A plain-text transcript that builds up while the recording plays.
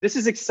This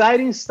is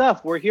exciting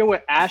stuff. We're here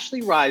with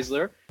Ashley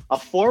Reisler, a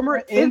former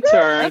Is it?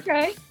 intern,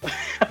 Okay.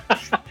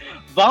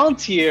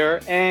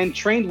 volunteer, and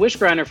trained wish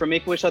granter for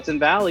Make-A-Wish Hudson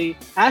Valley.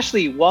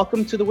 Ashley,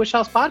 welcome to the Wish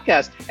House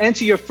podcast and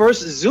to your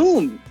first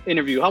Zoom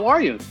interview. How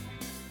are you?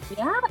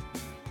 Yeah.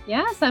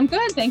 Yes, I'm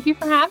good. Thank you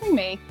for having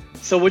me.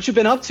 So what you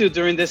been up to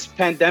during this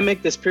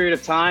pandemic, this period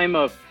of time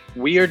of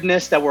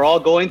weirdness that we're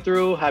all going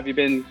through? How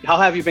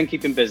have you been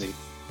keeping busy?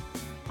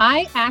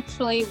 I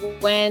actually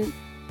went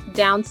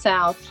down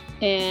south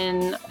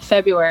in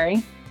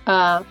February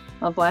of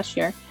last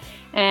year,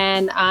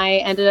 and I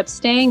ended up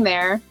staying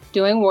there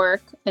doing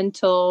work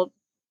until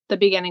the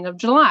beginning of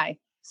July.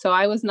 So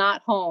I was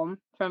not home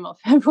from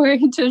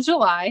February to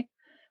July.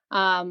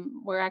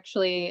 We're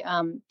actually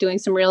doing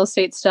some real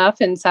estate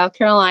stuff in South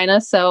Carolina.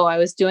 So I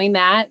was doing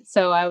that.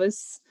 So I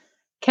was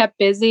kept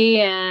busy,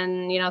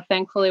 and,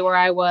 thankfully where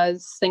I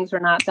was, things were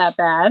not that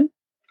bad.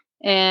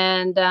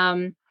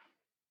 And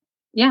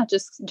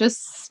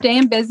just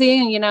staying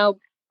busy and,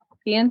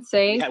 being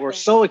safe. Yeah, we're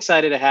so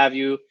excited to have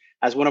you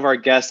as one of our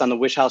guests on the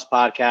Wish House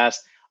podcast.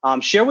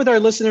 Share with our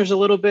listeners a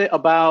little bit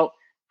about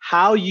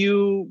how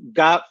you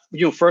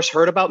first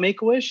heard about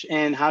Make-A-Wish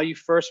and how you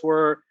first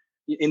were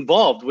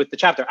involved with the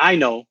chapter. I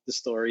know the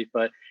story,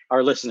 but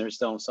our listeners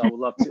don't. So I would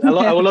love to.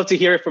 I would love to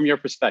hear it from your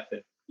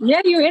perspective. Yeah,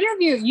 you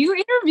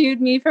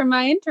interviewed me for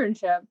my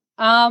internship.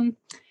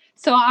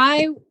 So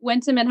I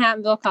went to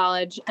Manhattanville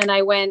College, and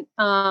I went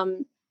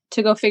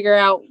to go figure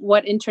out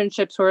what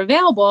internships were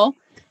available.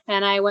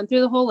 And I went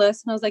through the whole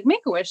list, and I was like,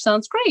 Make-A-Wish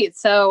sounds great.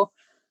 So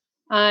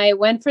I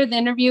went for the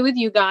interview with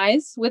you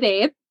guys, with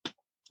Abe,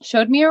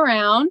 showed me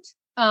around,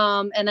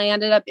 and I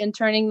ended up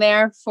interning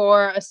there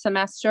for a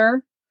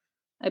semester,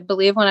 I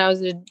believe, when I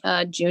was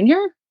a junior,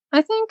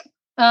 I think.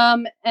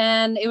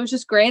 And it was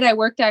just great. I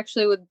worked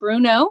actually with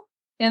Bruno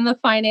in the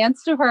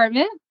finance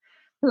department,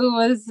 who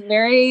was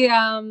very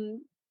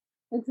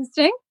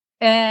interesting,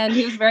 and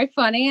he was very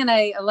funny, and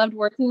I loved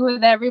working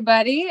with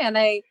everybody. And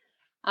I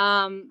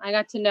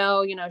got to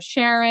know,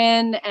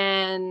 Sharon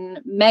and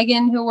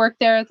Megan, who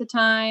worked there at the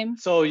time.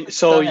 So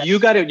you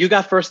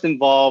got first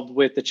involved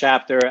with the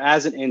chapter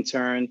as an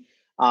intern.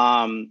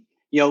 What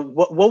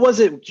was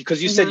it?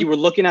 Because you said you were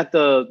looking at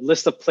the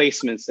list of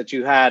placements that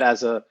you had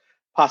as a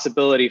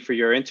possibility for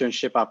your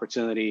internship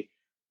opportunity.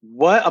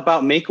 What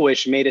about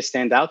Make-A-Wish made it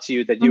stand out to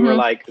you that you were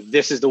like,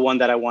 this is the one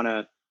that I want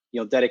to,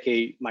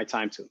 dedicate my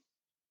time to?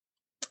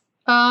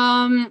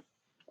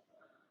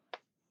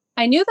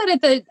 I knew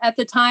that at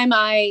the time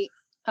I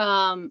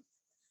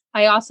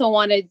also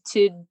wanted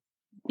to,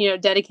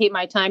 dedicate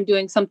my time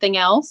doing something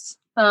else.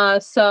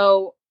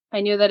 So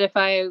I knew that if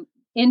I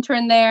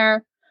interned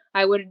there,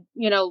 I would,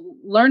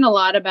 learn a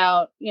lot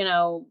about,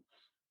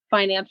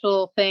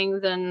 financial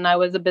things. And I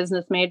was a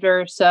business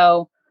major,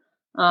 so,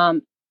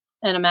 and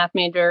a math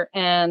major.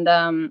 And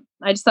I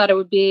just thought it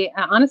would be,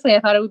 honestly,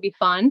 I thought it would be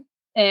fun.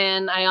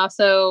 And I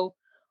also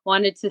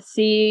wanted to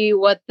see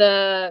what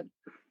happens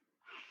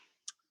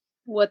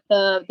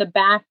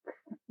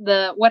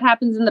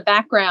in the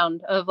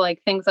background of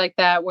like things like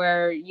that,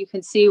 where you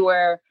can see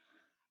where,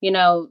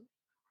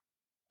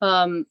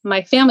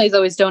 my family's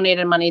always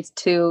donated money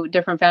to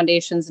different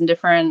foundations and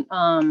different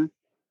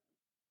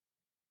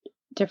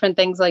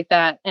things like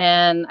that.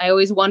 And I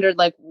always wondered,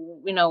 like,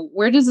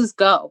 where does this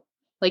go?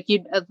 Like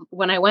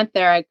when I went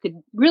there, I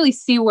could really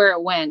see where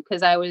it went,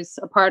 because I was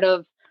a part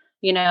of,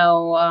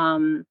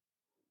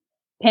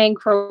 paying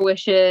for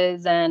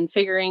wishes and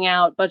figuring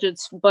out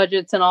budgets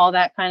and all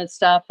that kind of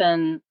stuff,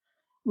 and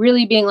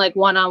really being like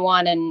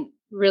one-on-one and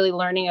really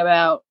learning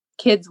about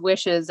kids'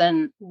 wishes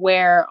and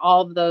where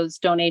all of those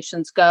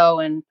donations go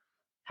and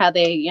how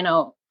they,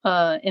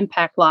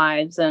 impact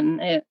lives.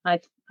 And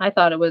I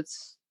thought it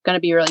was going to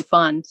be really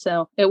fun.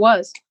 So it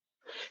was.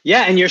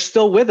 Yeah. And you're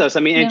still with us. I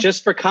mean, and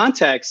just for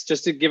context,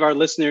 just to give our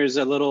listeners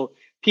a little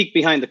peek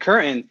behind the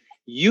curtain,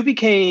 you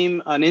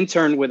became an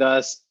intern with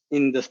us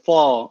in the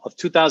fall of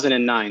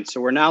 2009. So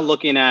we're now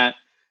looking at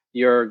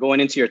you're going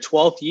into your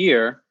 12th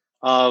year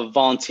of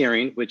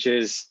volunteering, which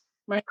is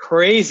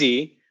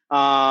crazy.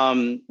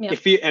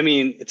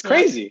 It's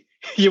crazy.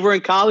 You were in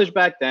college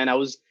back then. I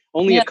was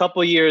only a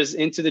couple of years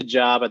into the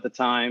job at the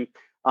time.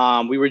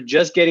 We were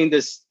just getting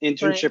this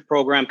internship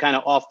program kind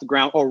of off the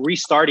ground, or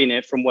restarting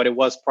it from what it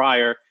was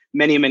prior,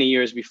 many, many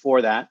years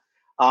before that.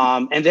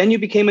 And then you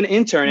became an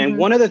intern. And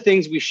one of the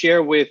things we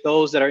share with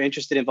those that are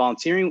interested in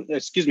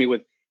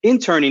with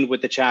interning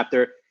with the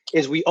chapter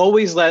is we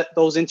always let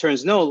those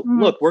interns know,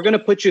 look, we're going to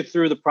put you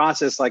through the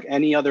process like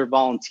any other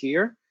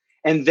volunteer.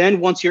 And then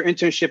once your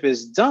internship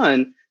is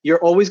done, you're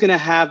always going to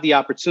have the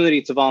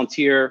opportunity to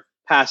volunteer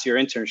past your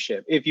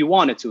internship if you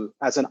wanted to,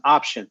 as an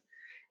option.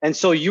 And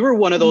so you were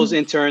one of those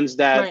interns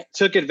that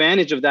took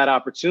advantage of that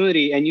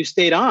opportunity, and you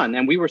stayed on.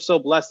 And we were so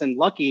blessed and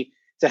lucky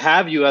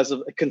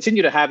to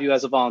continue to have you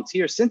as a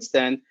volunteer since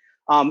then,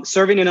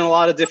 serving in a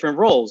lot of different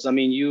roles. I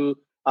mean, you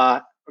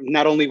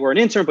not only were an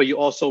intern, but you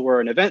also were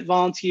an event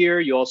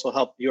volunteer. You're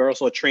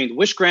also a trained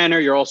wish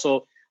granter. You're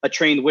also a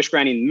trained wish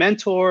granting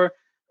mentor.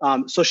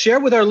 So share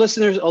with our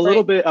listeners a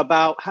little bit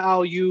about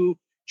how you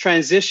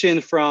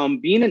transition from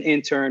being an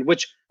intern,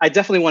 which I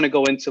definitely want to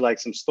go into like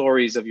some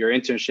stories of your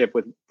internship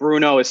with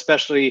Bruno,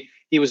 especially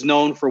he was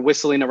known for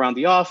whistling around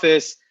the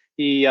office.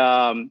 He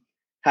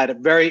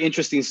had very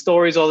interesting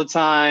stories all the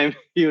time.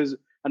 He was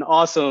an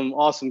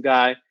awesome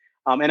guy.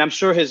 And I'm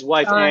sure his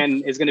wife,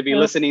 Anne, is going to be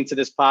listening to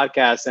this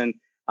podcast, and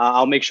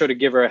I'll make sure to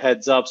give her a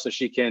heads up so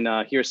she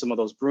can hear some of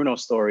those Bruno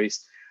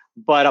stories.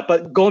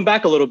 But going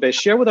back a little bit,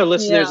 share with our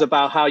listeners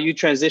about how you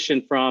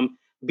transitioned from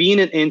being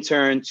an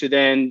intern to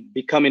then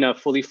becoming a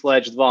fully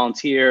fledged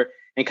volunteer,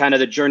 and kind of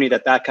the journey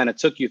that kind of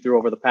took you through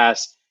over the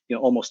past,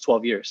 almost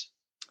 12 years.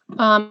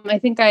 I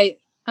think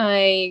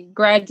I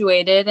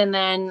graduated, and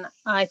then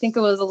I think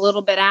it was a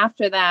little bit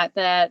after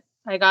that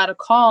I got a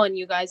call, and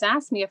you guys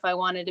asked me if I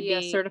wanted to be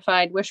a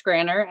certified wish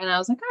granter. And I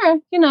was like, all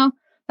right,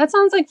 that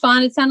sounds like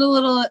fun. It sounded a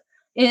little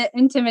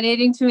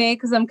intimidating to me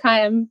because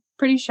I'm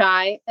pretty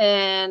shy.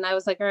 And I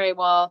was like, all right,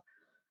 well,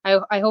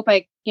 I hope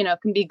I,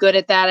 can be good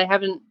at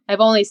that. I've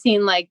only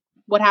seen like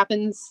what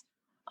happens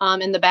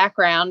in the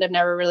background. I've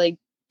never really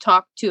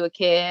talked to a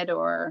kid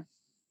or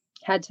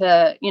had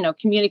to,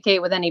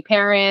 communicate with any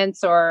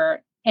parents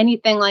or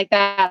anything like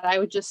that.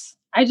 I just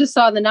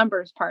saw the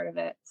numbers part of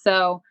it.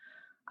 So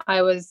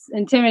I was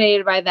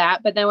intimidated by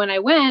that. But then when I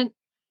went,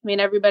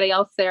 everybody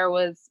else there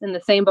was in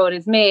the same boat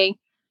as me.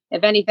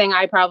 If anything,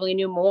 I probably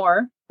knew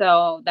more.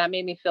 So that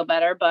made me feel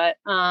better. But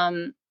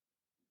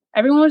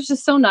everyone was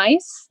just so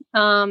nice.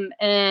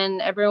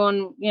 And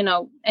everyone,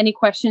 any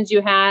questions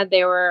you had,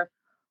 they were,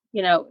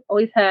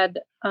 always had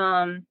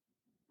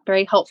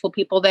very helpful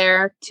people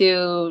there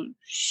to,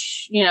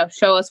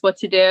 show us what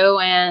to do.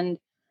 And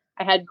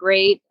I had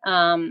great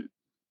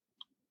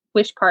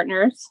wish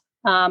partners.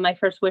 My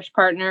first wish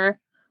partner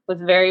was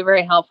very,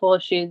 very helpful.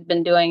 She's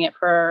been doing it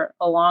for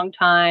a long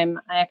time.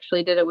 I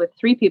actually did it with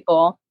 3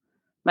 people,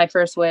 my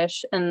first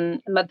wish.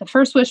 But the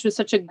first wish was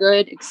such a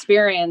good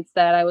experience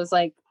that I was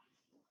like,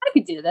 I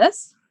could do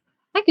this.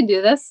 I can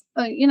do this.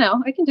 I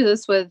can do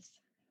this with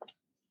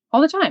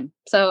all the time.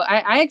 So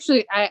I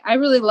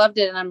really loved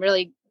it. And I'm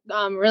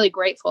really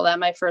grateful that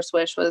my first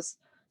wish was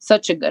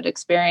such a good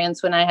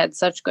experience when I had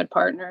such good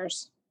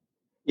partners.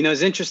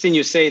 It's interesting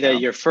you say that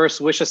your first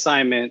wish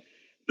assignment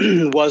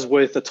was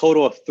with a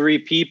total of 3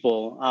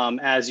 people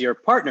as your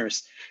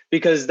partners,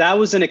 because that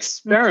was an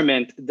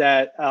experiment,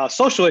 that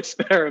social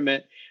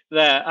experiment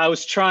that I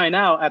was trying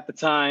out at the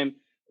time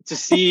to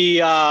see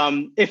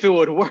if it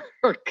would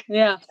work.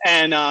 Yeah.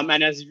 And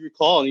as you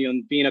recall,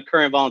 being a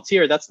current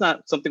volunteer, that's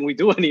not something we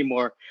do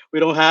anymore. We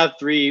don't have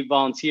 3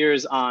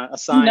 volunteers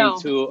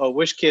assigned to a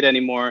wish kid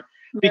anymore,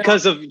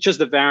 because of just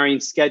the varying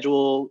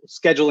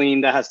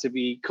scheduling that has to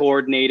be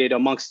coordinated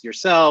amongst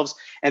yourselves.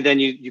 And then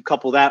you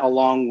couple that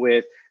along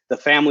with the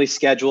family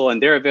schedule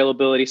and their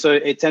availability. So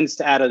it tends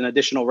to add an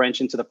additional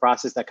wrench into the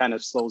process that kind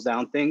of slows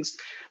down things.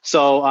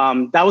 So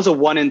that was a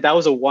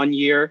 1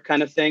 year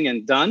kind of thing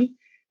and done.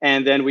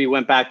 And then we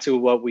went back to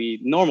what we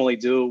normally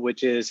do,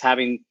 which is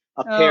having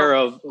a pair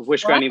of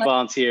wish granting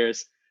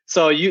volunteers.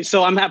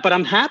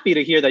 I'm happy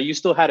to hear that you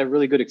still had a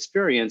really good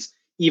experience,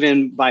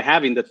 even by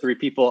having the 3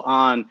 people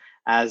on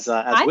as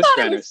wish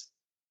granters.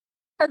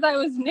 Because I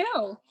was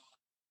new.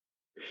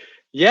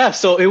 Yeah,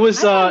 so it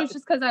was. It was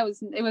just because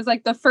it was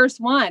like the first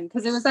one,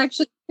 because it was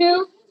actually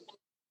two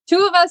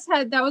of us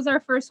that was our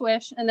first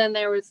wish, and then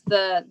there was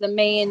the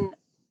main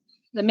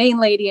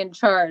lady in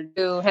charge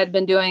who had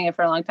been doing it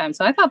for a long time.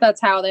 So I thought that's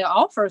how they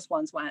all first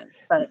ones went.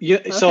 But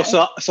okay.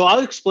 So I'll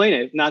explain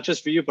it, not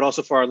just for you, but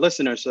also for our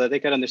listeners, so that they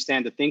can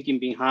understand the thinking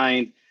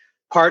behind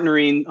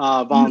partnering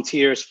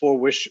volunteers for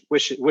wish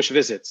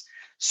visits.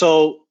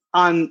 So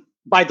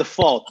by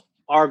default,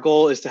 our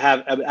goal is to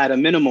have at a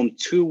minimum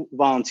 2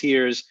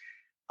 volunteers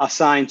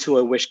assigned to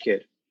a wish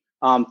kid.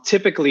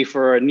 Typically,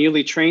 for a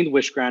newly trained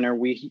wish granter,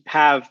 we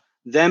have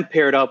them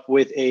paired up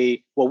with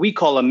what we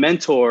call a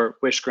mentor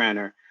wish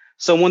granter.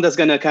 Someone that's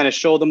going to kind of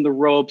show them the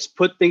ropes,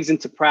 put things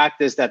into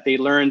practice that they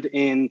learned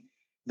in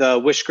the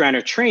wish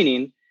granter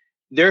training.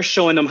 They're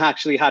showing them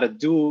actually how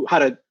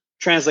to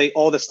translate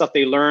all the stuff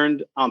they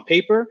learned on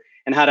paper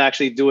and how to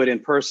actually do it in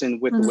person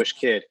with the wish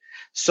kid.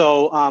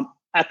 So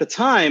at the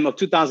time of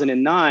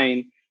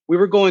 2009, we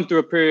were going through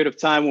a period of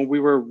time when we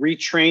were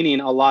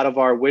retraining a lot of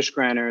our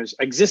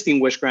existing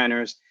wish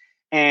granters.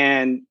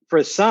 And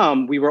for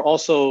some, we were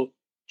also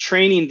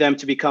training them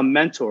to become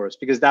mentors,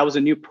 because that was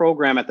a new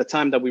program at the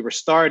time that we were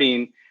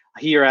starting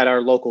here at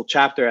our local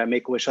chapter at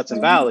Make-A-Wish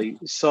Hudson Valley.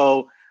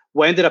 So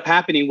what ended up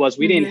happening was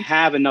we didn't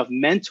have enough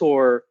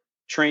mentor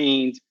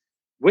trained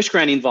wish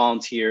granting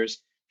volunteers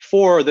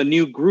for the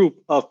new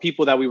group of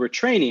people that we were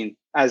training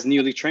as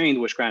newly trained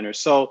wish granters.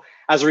 So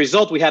as a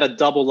result, we had to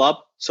double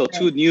up. So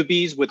 2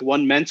 newbies with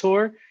 1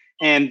 mentor.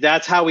 And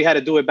that's how we had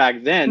to do it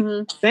back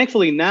then.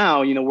 Thankfully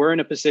now, we're in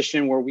a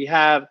position where we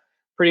have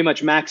pretty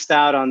much maxed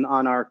out on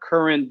our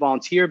current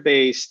volunteer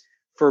base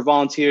for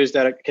volunteers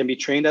that can be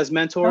trained as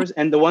mentors.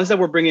 And the ones that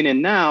we're bringing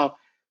in now,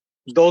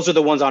 those are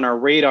the ones on our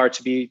radar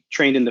to be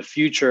trained in the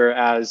future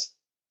as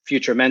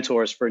future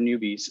mentors for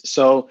newbies.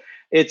 So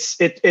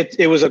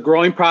it was a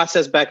growing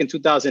process back in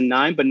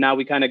 2009, but now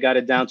we kind of got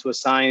it down to a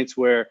science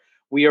where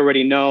we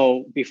already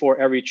know before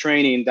every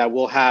training that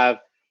we'll have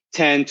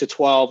 10 to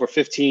 12 or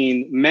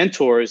 15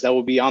 mentors that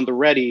will be on the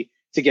ready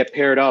to get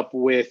paired up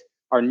with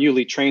our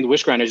newly trained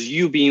wish grinders,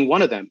 you being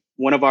one of them,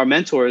 one of our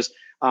mentors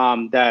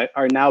that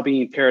are now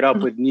being paired up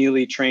with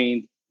newly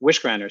trained wish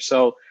grinders.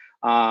 So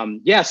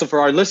so for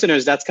our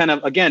listeners, that's kind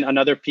of, again,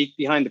 another peek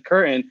behind the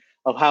curtain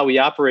of how we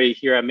operate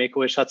here at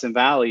Make-A-Wish Hudson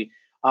Valley.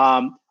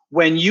 Do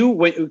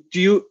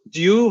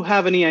you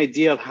have any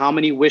idea of how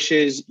many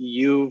wishes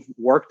you've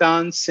worked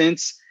on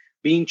since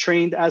being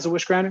trained as a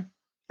wish grinder?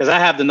 Because I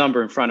have the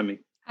number in front of me.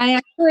 I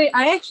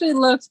actually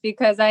looked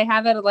because I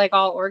have it like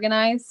all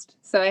organized.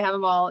 So I have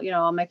them all,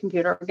 on my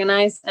computer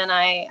organized. And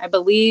I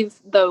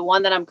believe the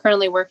one that I'm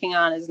currently working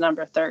on is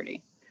number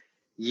 30.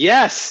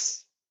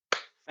 Yes.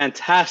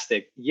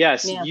 Fantastic.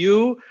 Yes. Yeah.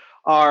 You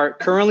are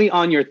currently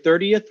on your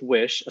 30th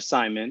wish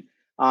assignment.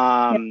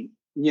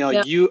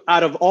 You,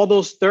 out of all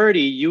those 30,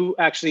 you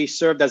actually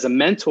served as a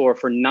mentor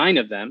for 9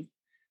 of them.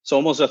 So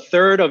almost a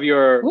third of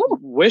your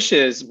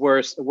wishes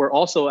were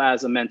also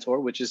as a mentor,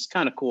 which is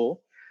kind of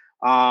cool.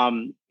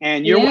 And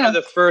you're one of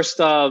the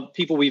first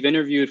people we've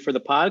interviewed for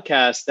the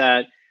podcast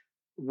that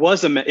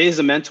is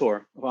a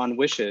mentor on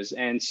wishes.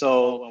 And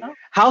so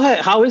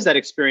how is that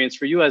experience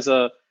for you as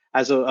a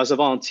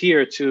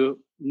volunteer to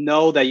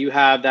know that you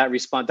have that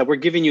that we're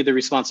giving you the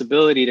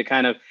responsibility to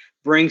kind of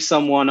bring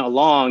someone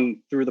along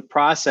through the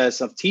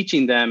process of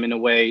teaching them in a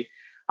way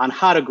on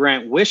how to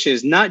grant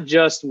wishes, not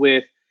just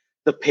with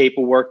the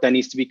paperwork that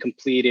needs to be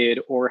completed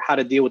or how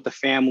to deal with the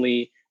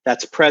family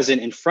that's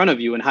present in front of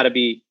you and how to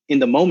be in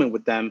the moment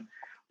with them,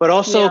 but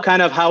also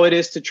kind of how it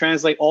is to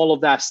translate all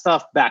of that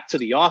stuff back to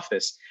the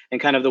office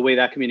and kind of the way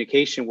that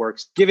communication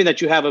works, given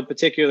that you have a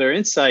particular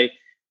insight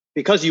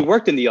because you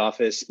worked in the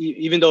office,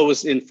 even though it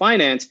was in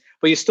finance,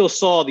 but you still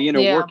saw the inner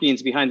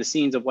workings behind the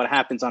scenes of what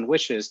happens on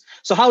wishes.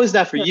 So how is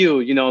that for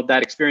you,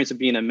 that experience of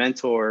being a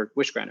mentor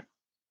wish granter?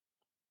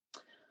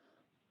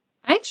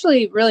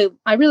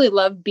 I really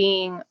love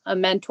being a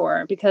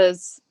mentor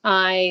because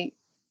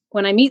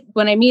when I meet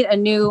a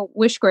new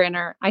wish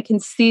granter, I can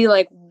see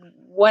like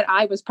what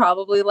I was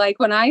probably like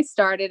when I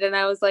started. And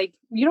I was like,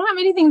 you don't have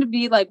anything to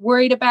be like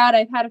worried about.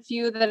 I've had a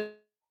few that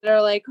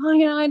are like,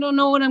 I don't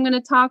know what I'm going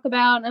to talk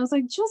about. And I was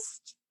like,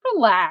 just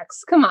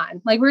relax. Come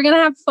on. Like, we're going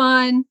to have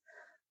fun.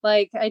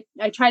 Like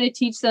I try to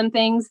teach them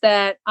things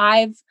that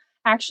I've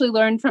actually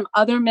learned from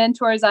other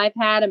mentors I've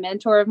had. A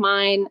mentor of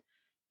mine,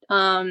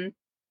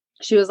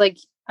 she was like,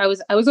 I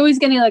was always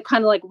getting like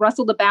kind of like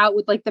rustled about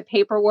with like the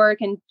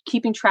paperwork and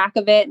keeping track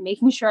of it and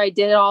making sure I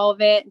did all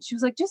of it. And she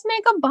was like, just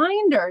make a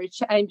binder.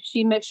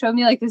 She showed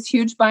me like this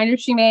huge binder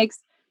she makes.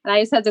 And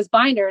I just had this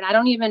binder and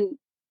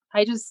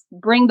I just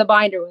bring the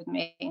binder with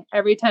me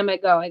every time I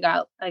go. I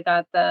got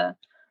the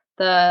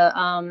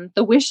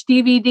Wish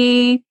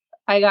DVD.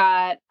 I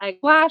got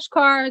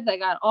flashcards. I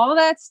got all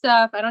that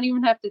stuff. I don't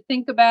even have to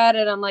think about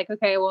it. I'm like,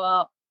 okay,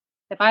 well,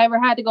 if I ever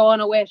had to go on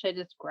a wish, I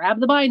just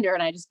grab the binder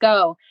and I just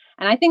go.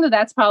 And I think that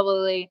that's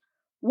probably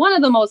one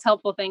of the most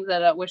helpful things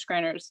that a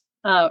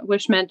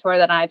wish mentor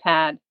that I've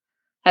had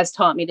has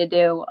taught me to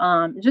do.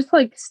 Just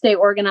like stay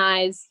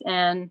organized.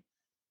 And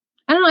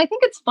I don't know, I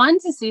think it's fun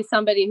to see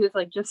somebody who's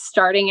like just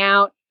starting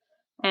out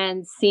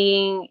and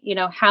seeing,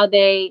 how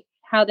they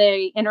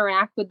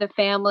interact with the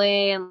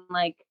family and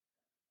like,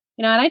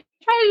 and I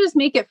try to just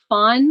make it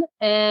fun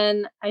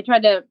and I try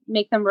to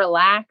make them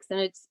relax. And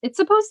it's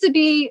supposed to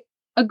be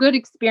a good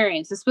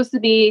experience. It's supposed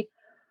to be,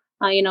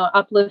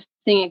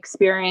 uplifting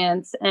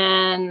experience.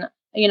 And,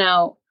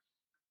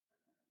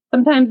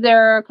 sometimes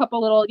there are a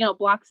couple little,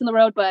 blocks in the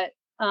road, but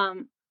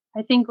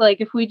I think like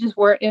if we just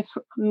work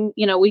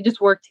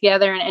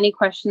together and any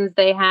questions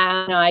they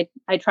have,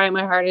 I try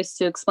my hardest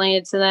to explain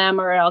it to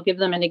them, or I'll give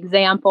them an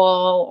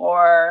example,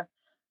 or,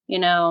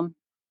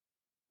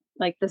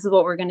 like, this is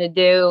what we're going to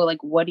do.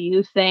 Like, what do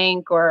you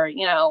think? Or,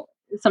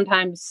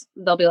 sometimes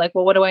they'll be like,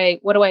 well, what do I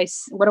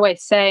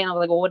say? And I'll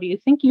be like, well, what do you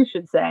think you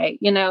should say?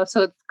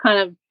 So it's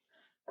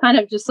kind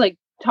of just like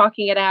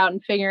talking it out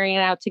and figuring it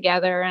out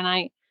together. And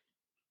I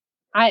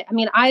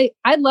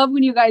love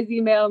when you guys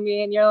email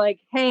me and you're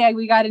like, hey,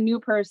 we got a new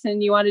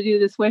person. You want to do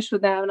this wish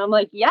with them? And I'm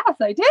like, yes,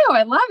 I do.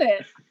 I love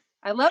it.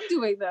 I love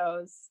doing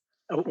those.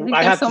 I think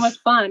they're so much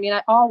fun. I mean,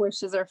 all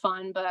wishes are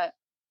fun, but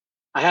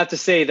I have to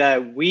say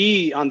that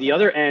we, on the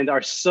other end,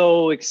 are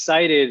so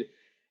excited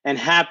and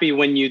happy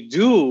when you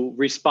do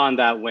respond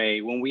that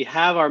way. When we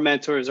have our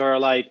mentors are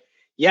like,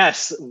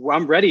 yes,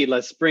 I'm ready.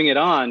 Let's bring it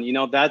on.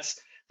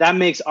 That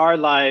makes our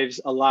lives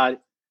a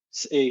lot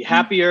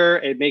happier.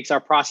 It makes our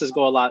process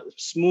go a lot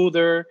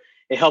smoother.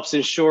 It helps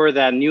ensure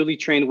that newly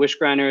trained wish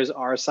granters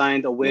are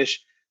assigned a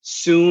wish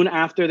soon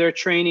after their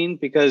training,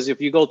 because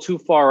if you go too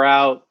far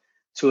out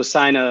to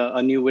assign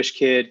a new wish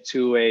kid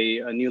to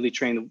a newly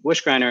trained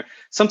wish granter,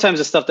 sometimes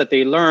the stuff that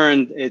they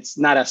learned, it's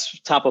not as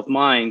top of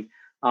mind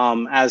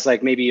as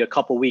like maybe a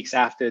couple weeks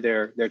after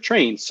they're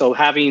trained. So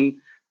having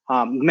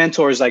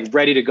mentors like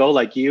ready to go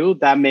like you,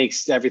 that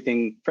makes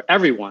everything for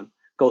everyone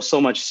go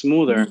so much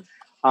smoother.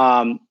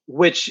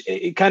 Which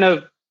it kind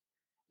of,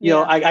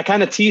 I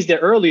kind of teased it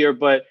earlier,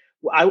 but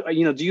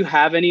do you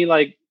have any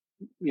like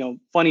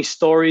funny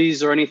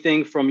stories or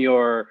anything from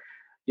your,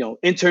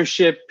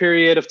 internship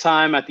period of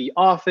time at the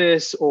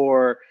office,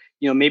 or,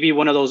 maybe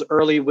one of those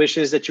early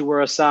wishes that you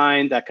were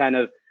assigned that kind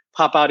of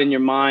pop out in your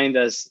mind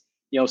as,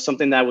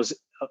 something that was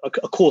a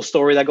cool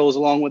story that goes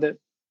along with it?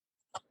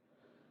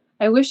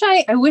 I wish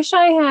I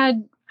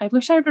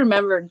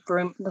remembered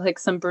like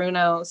some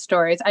Bruno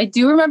stories. I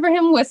do remember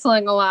him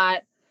whistling a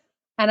lot.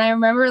 And I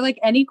remember like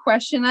any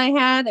question I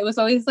had, it was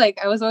always like,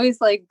 I was always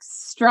like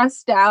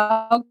stressed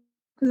out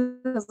because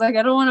I was like,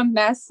 I don't want to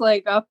mess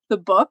like up the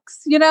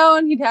books,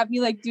 and he'd have me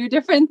like do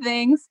different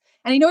things.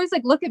 And he'd always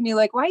like look at me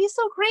like, why are you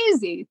so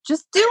crazy?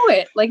 Just do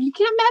it. Like, you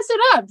can't mess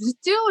it up.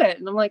 Just do it.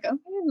 And I'm like,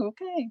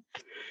 okay.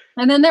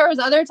 And then there was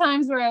other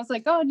times where I was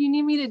like, oh, do you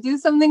need me to do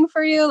something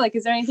for you? Like,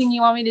 is there anything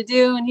you want me to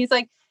do? And he's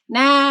like,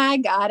 nah, I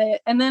got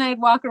it. And then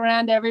I'd walk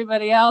around to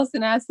everybody else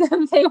and ask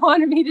them if they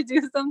wanted me to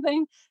do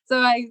something. So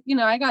I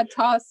got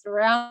tossed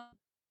around.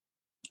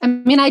 I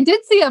mean, I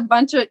did see a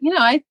bunch of,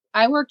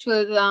 I worked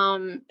with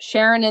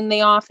Sharon in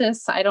the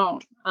office. I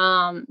don't,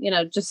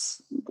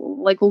 just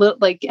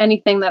like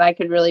anything that I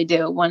could really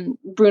do when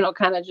Bruno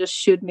kind of just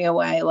shooed me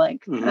away.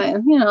 Like,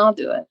 I'll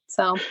do it.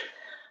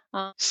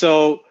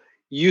 So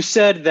you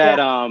said that,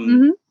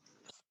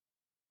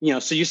 yeah.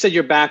 So you said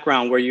your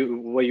background, what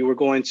you were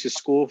going to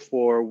school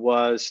for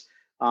was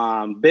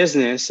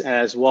business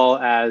as well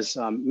as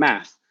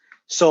math.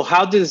 So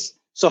how did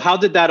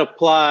that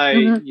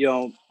apply?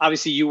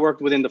 Obviously you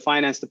worked within the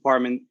finance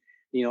department,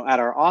 at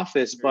our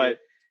office, but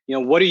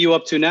what are you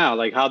up to now?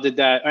 Like, how did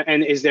that?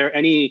 And is there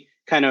any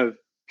kind of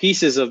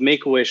pieces of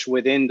Make-A-Wish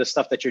within the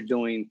stuff that you're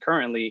doing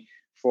currently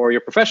for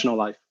your professional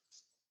life?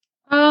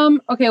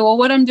 Okay, well,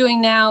 what I'm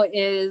doing now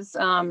is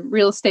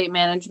real estate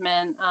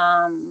management.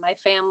 My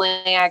family,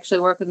 I actually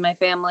work with my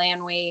family,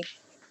 and we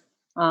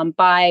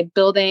buy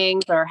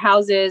buildings or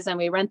houses and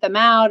we rent them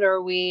out,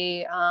 or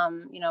we,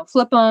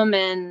 flip them,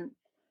 and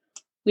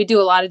we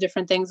do a lot of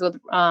different things with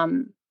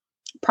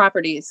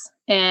properties.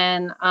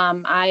 And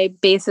I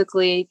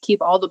basically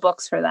keep all the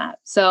books for that.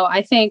 So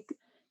I think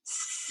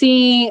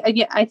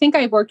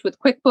I worked with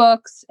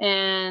QuickBooks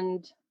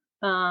and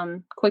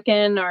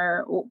Quicken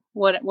or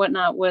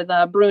whatnot with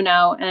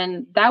Bruno,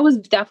 and that was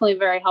definitely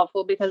very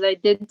helpful because I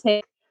did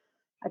take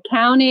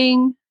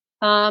accounting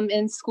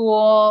in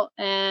school,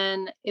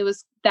 and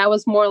that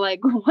was more like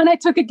when I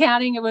took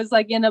accounting, it was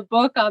like in a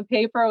book on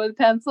paper with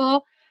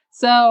pencil.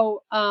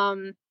 So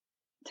to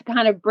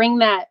kind of bring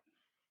that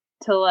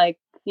to like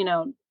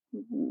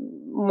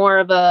more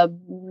of a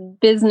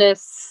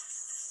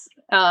business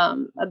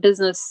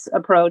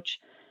approach.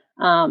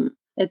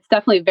 It's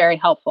definitely very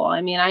helpful.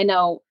 I mean, I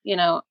know,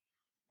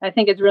 I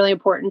think it's really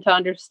important to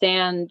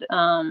understand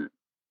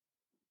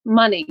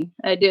money.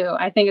 I do.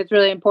 I think it's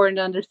really important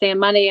to understand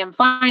money and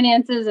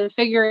finances and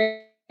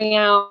figuring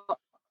out,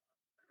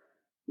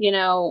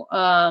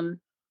 I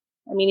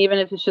mean, even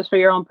if it's just for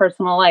your own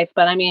personal life,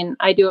 but I mean,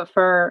 I do it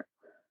for,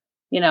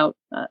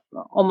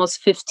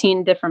 almost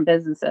 15 different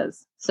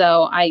businesses.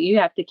 So you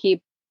have to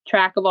keep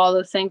track of all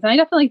those things. And I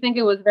definitely think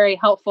it was very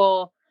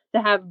helpful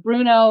to have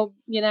Bruno,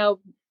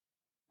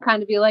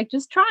 kind of be like,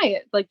 just try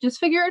it, like, just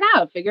figure it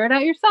out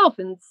yourself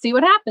and see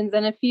what happens.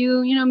 And if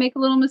you, make a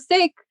little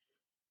mistake,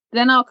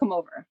 then I'll come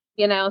over,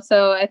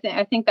 so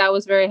I think that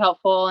was very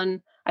helpful.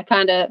 And I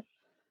kind of,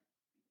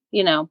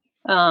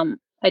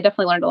 I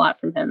definitely learned a lot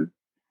from him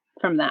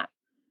from that.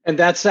 And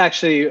that's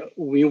actually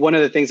one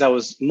of the things I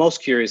was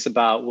most curious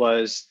about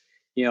was,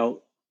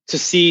 to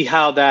see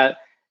how that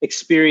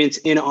experience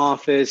in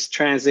office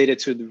translated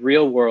to the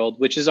real world,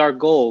 which is our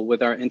goal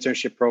with our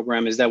internship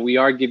program, is that we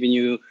are giving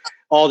you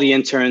all the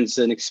interns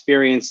an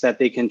experience that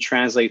they can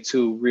translate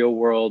to real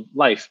world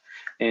life,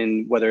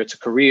 and whether it's a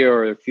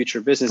career or future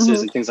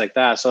businesses and things like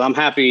that. So I'm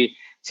happy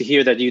to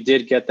hear that you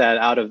did get that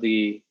out of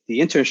the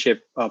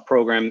internship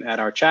program at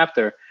our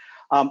chapter.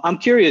 I'm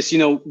curious,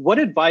 what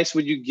advice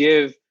would you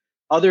give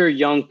other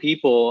young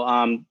people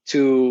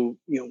to,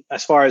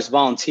 as far as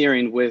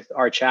volunteering with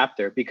our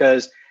chapter?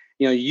 Because,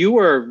 you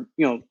were,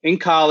 in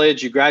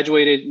college, you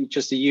graduated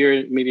just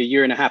maybe a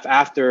year and a half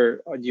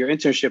after your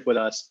internship with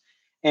us.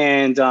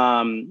 And,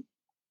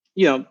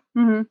 you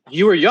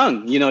were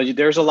young,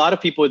 there's a lot of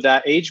people in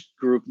that age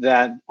group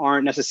that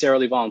aren't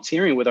necessarily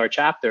volunteering with our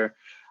chapter.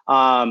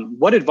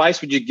 What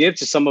advice would you give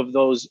to some of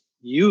those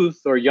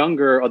youth or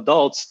younger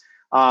adults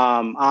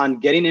on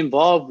getting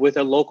involved with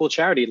a local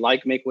charity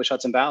like Make-A-Wish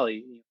Hudson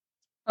Valley?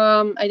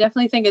 I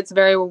definitely think it's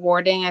very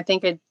rewarding. I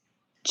think it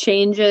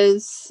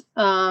changes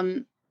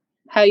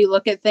how you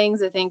look at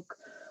things. I think,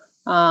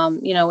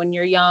 when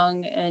you're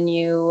young and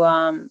you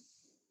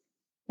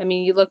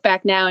look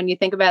back now and you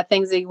think about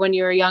things that when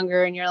you were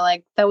younger and you're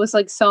like, that was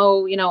like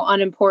so,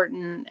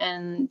 unimportant.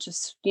 And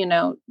just,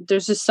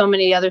 there's just so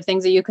many other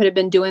things that you could have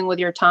been doing with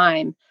your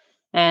time.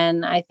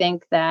 And I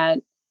think that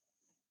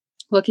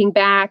looking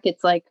back,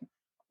 it's like,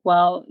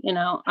 well,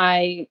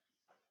 I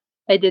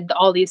did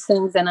all these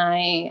things and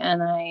I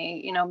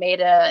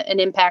made an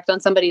impact on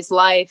somebody's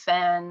life,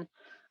 and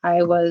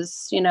I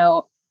was,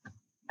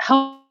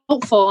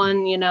 helpful.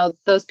 And,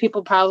 those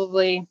people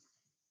probably,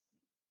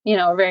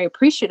 are very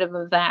appreciative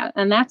of that.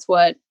 And that's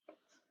what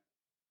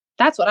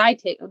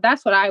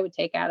I would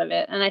take out of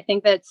it. And I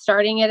think that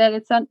starting it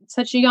at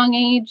such a young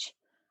age,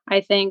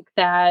 I think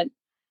that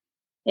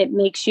it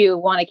makes you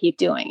want to keep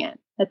doing it.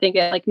 I think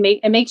it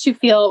makes you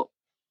feel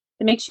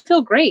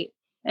great.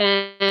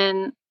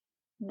 And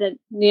that,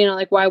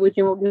 like, why would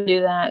you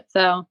do that?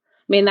 So, I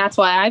mean, that's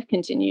why I've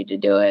continued to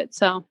do it.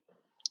 So,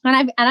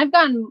 and I've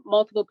gotten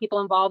multiple people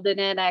involved in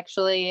it.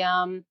 Actually,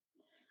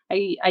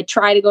 I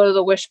try to go to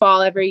the wish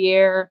ball every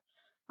year.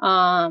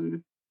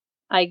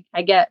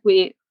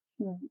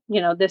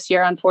 This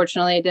year,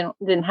 unfortunately, it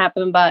didn't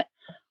happen, but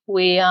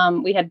we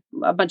had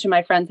a bunch of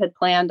my friends had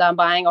planned on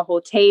buying a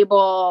whole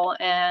table,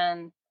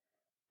 and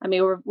I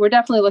mean, we're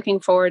definitely looking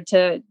forward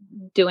to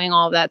doing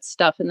all that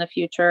stuff in the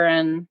future.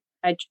 And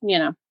a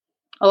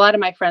lot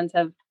of my friends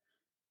have,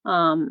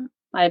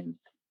 I've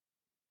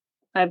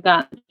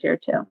gotten here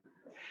too.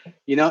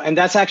 And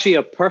that's actually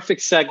a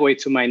perfect segue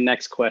to my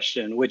next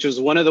question, which was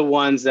one of the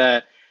ones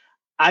that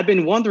I've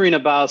been wondering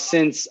about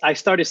since I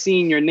started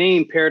seeing your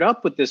name paired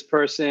up with this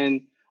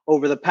person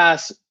over the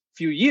past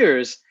few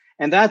years.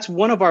 And that's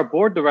one of our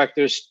board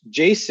directors,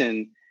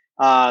 Jason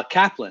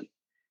Kaplan.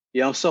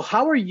 So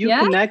how are you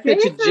connected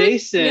to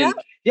Jason?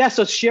 Yeah.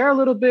 So share a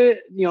little bit,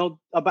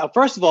 about,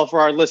 first of all, for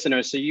our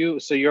listeners, so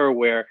you're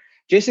aware,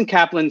 Jason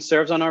Kaplan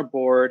serves on our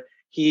board.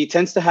 He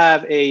tends to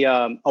have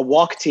a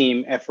walk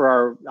team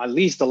for at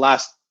least the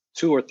last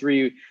 2 or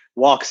 3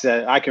 walks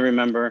that I can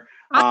remember.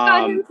 I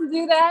got him to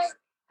do that.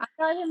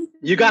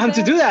 You got him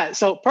to do that.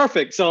 So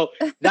perfect. So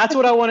that's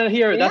what I want to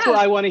hear. That's what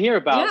I want to hear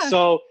about. Yeah.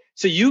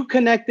 So you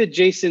connected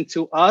Jason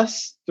to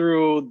us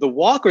through the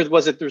walk, or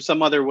was it through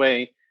some other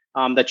way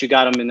that you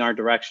got him in our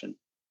direction?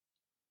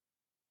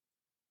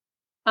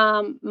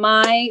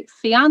 My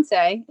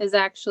fiance is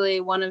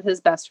actually one of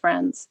his best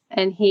friends,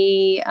 and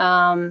he's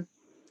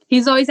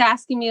always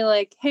asking me,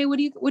 like, hey, what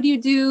do you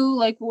do?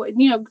 Like,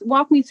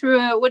 walk me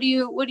through it. What do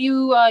you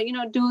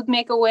do with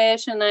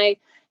Make-A-Wish? And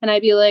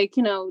I'd be like,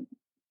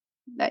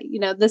 that,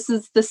 this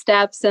is the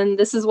steps and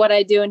this is what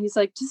I do. And he's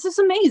like, this is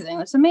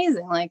amazing. It's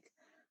amazing. Like,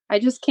 I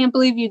just can't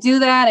believe you do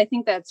that. I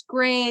think that's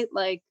great.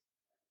 Like,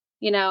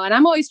 and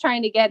I'm always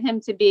trying to get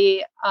him to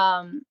be,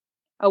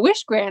 a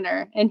wish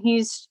granter. And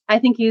I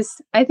think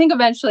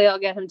eventually I'll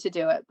get him to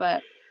do it,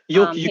 but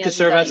you could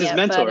serve as his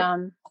mentor.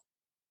 But,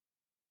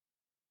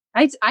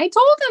 I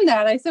told him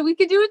that. I said, we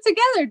could do it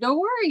together. No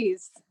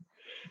worries.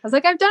 I was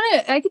like, I've done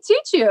it. I could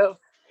teach you.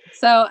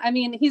 So, I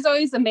mean, he's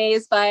always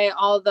amazed by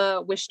all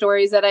the wish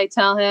stories that I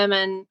tell him,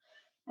 and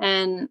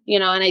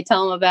I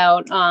tell him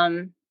about,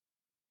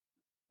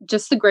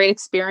 just the great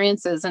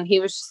experiences. And he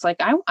was just like,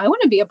 I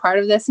want to be a part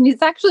of this. And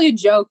it's actually a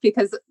joke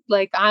because,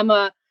 like, I'm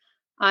a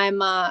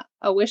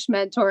wish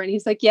mentor, and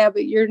he's like, yeah,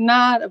 but you're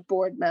not a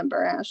board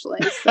member, Ashley.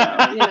 So,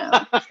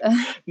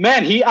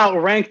 Man, he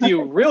outranked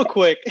you real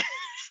quick.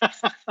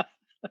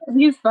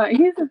 He's fun.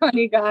 He's a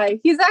funny guy.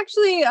 He's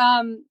actually,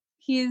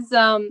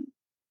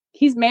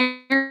 he's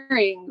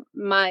marrying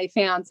my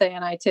fiance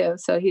and I too.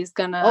 So he's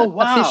gonna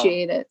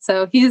officiate it.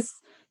 So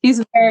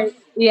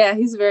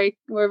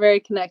we're very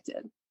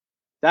connected.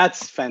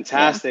 That's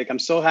fantastic. Yeah. I'm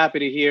so happy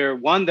to hear,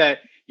 one, that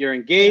you're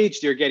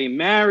engaged, you're getting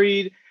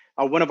married.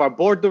 One of our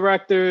board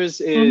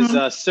directors is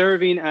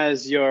serving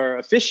as your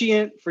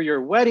officiant for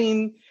your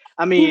wedding.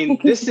 I mean,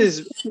 this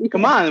is,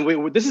 come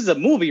on, this is a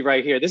movie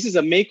right here. This is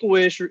a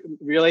Make-A-Wish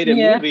related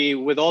movie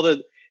with all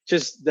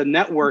just the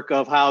network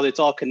of how it's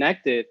all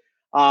connected.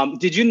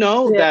 Did you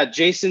know that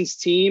Jason's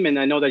team, and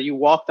I know that you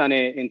walked on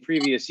it in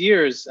previous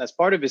years as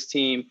part of his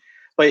team,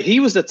 but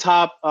he was the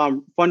top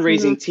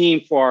fundraising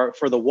team for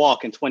the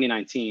walk in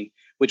 2019,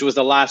 which was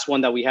the last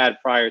one that we had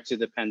prior to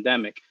the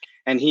pandemic.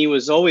 And he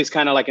was always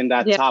kind of like in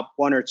that top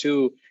 1 or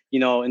 2,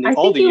 in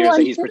all the years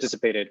that he's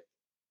participated.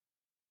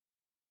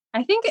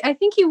 I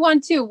think he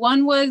won too.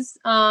 One was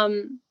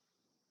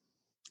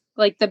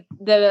like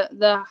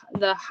the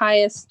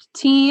highest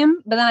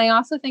team, but then I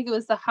also think it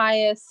was the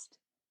highest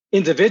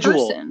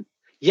individual person.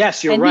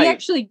 Yes, you're and right. He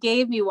actually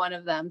gave me one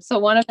of them. So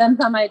one of them's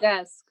on my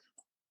desk.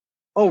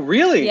 Oh,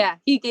 really? Yeah,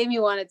 he gave me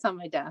one. It's on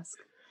my desk.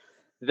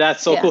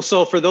 That's so cool.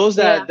 So for those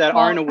that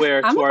aren't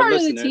aware, I'm to a our part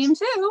listeners, of the team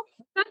too.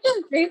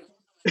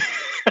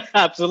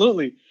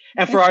 Absolutely.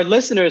 And for our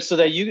listeners,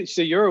 so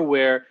you're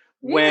aware,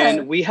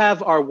 when we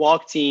have our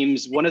walk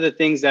teams, one of the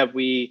things that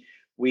we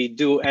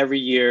do every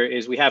year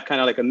is we have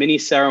kind of like a mini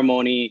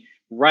ceremony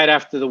right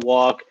after the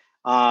walk,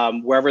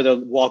 wherever the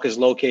walk is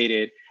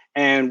located.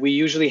 And we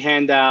usually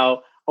hand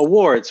out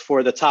awards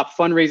for the top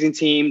fundraising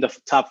team, the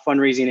top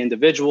fundraising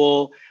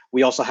individual.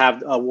 We also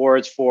have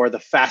awards for the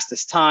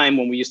fastest time.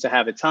 When we used to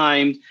have it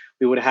timed,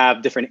 we would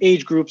have different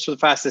age groups for the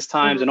fastest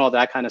times and all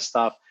that kind of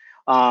stuff.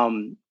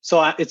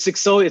 So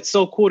it's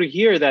so cool to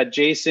hear that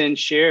Jason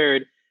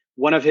shared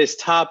one of his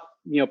top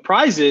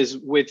prizes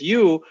with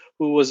you,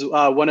 who was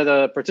one of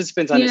the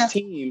participants on his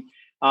team.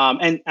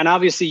 And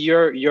obviously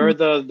you're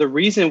the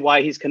reason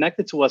why he's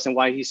connected to us and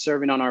why he's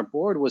serving on our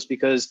board was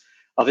because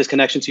of his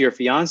connection to your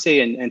fiance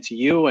and to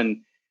you.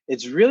 And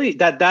it's really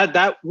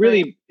that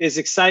really is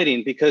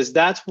exciting, because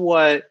that's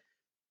what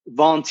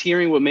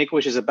volunteering, what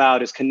Make-A-Wish is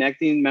about, is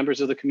connecting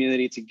members of the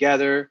community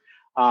together,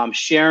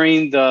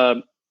 sharing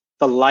the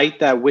light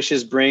that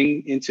wishes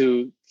bring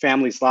into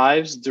families'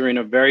 lives during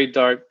a very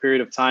dark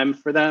period of time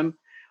for them.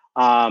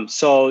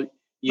 So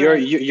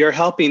you're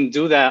helping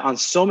do that on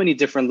so many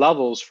different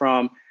levels,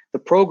 from the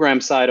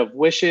program side of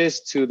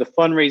wishes to the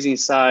fundraising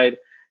side,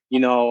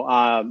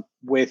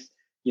 with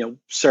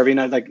serving,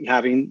 like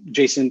having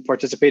Jason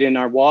participate in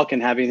our walk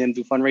and having him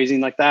do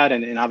fundraising like that.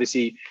 And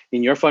obviously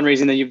in your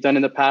fundraising that you've done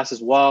in the past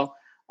as well,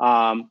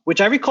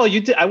 which I recall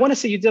you did. I want to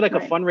say you did like a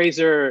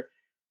fundraiser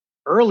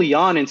early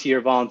on into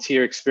your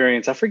volunteer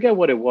experience. I forget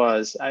what it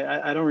was.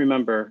 I don't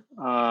remember.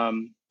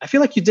 I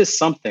feel like you did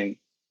something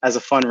as a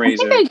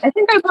fundraiser.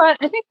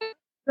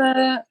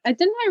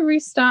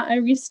 I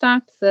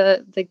restocked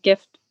the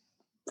gift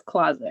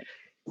closet.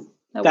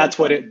 That's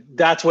what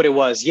it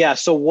was. Yeah.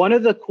 So one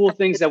of the cool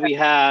things that we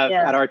have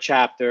at our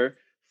chapter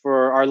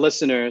for our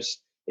listeners,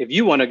 if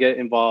you want to get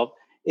involved,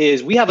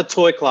 is we have a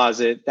toy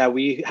closet that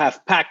we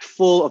have packed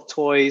full of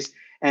toys.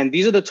 And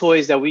these are the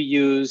toys that we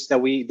use, that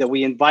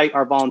we invite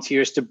our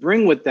volunteers to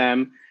bring with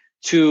them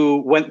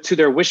to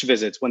their wish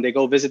visits. When they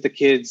go visit the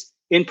kids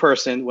in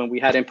person, when we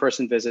had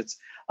in-person visits,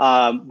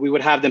 we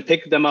would have them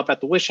pick them up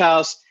at the wish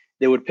house.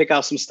 They would pick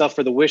out some stuff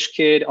for the wish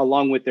kid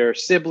along with their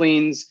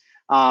siblings.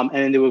 And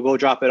then they would go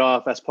drop it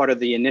off as part of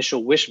the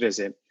initial wish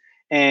visit.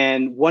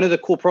 And one of the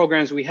cool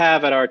programs we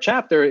have at our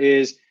chapter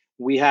is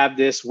we have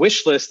this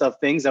wish list of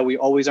things that we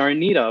always are in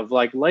need of,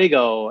 like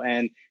Lego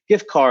and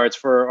gift cards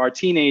for our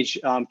teenage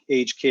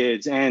age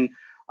kids, and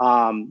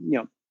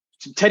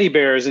teddy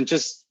bears, and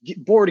just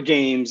board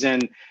games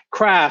and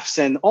crafts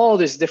and all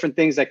these different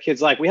things that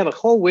kids like. We have a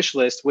whole wish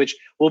list, which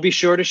we'll be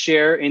sure to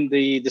share in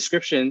the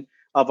description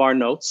of our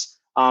notes.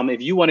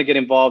 If you want to get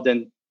involved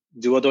and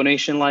do a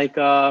donation like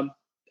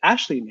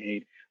Ashley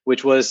made,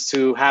 which was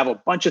to have a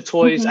bunch of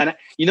toys. And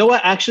you know what?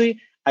 Actually,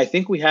 I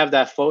think we have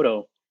that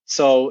photo.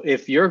 So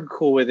if you're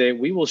cool with it,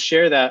 we will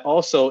share that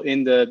also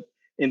in the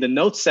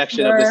notes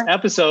section of this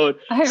episode,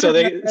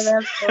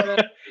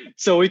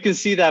 so we can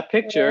see that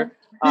picture.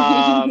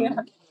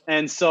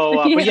 And so,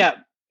 but yeah,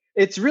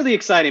 it's really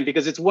exciting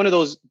because it's one of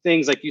those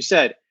things, like you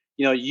said,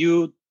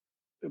 you,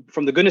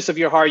 from the goodness of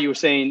your heart, you were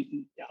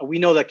saying, we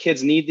know that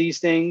kids need these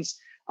things.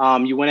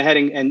 You went ahead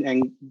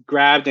and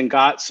grabbed and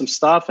got some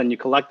stuff, and you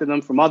collected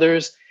them from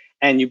others,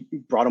 and you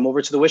brought them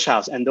over to the wish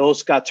house, and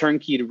those got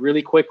turnkeyed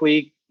really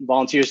quickly.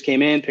 Volunteers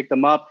came in, picked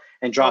them up,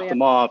 and dropped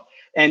them off.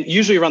 And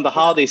usually around the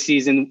holiday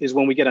season is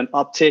when we get an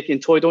uptick in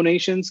toy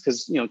donations,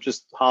 because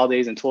just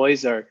holidays and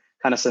toys are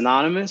kind of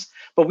synonymous.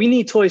 But we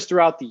need toys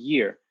throughout the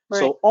year. Right.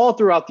 So all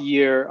throughout the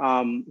year,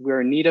 we're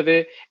in need of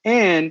it.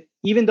 And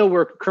even though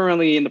we're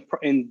currently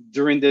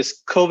during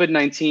this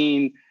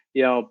COVID-19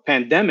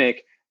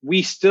 pandemic,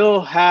 we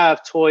still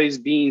have toys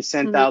being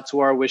sent out to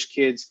our wish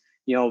kids,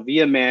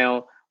 via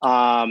mail.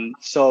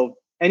 So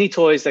any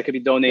toys that could be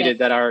donated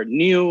that are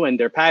new and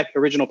their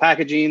original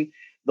packaging,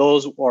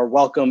 those are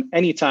welcome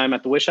anytime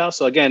at the wish house.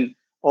 So again,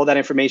 all that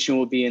information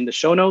will be in the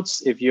show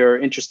notes if you're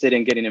interested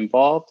in getting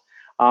involved.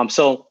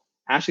 So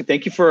Ashley,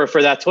 thank you for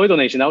that toy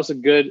donation. That was a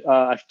good,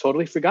 I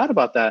totally forgot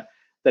about that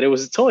it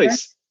was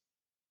toys.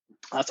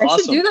 That's awesome. I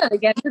should do that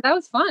again, because that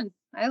was fun.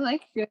 I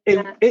like it.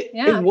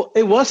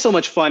 It was so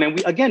much fun.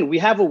 And we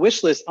have a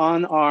wish list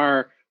on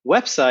our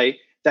website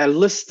that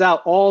lists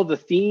out all the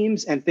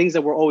themes and things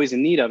that we're always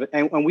in need of.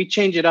 And we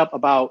change it up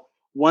about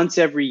once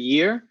every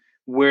year,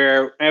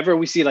 wherever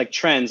we see like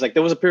trends. Like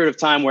there was a period of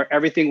time where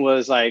everything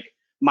was like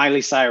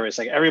Miley Cyrus,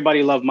 like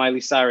everybody loved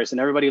Miley Cyrus and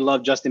everybody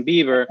loved Justin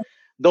Bieber.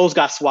 Those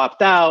got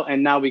swapped out.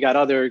 And now we got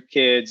other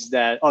kids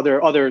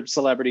other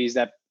celebrities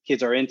that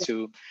kids are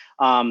into.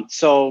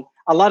 So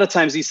a lot of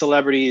times these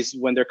celebrities,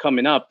 when they're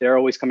coming up, they're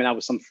always coming out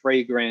with some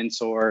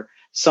fragrance or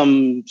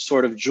some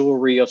sort of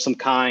jewelry of some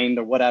kind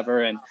or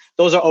whatever. And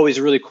those are always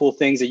really cool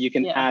things that you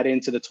can add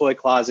into the toy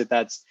closet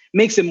that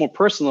makes it more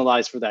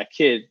personalized for that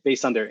kid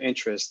based on their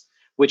interest,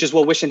 which is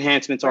what wish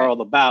enhancements are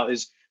all about,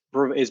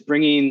 is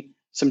bringing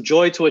some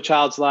joy to a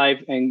child's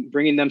life and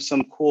bringing them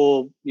some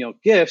cool,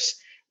 gifts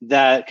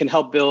that can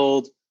help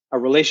build a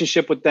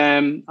relationship with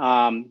them,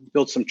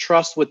 build some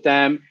trust with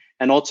them.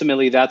 And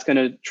ultimately that's going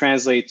to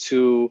translate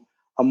to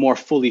a more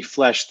fully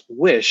fleshed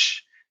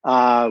wish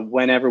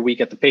whenever we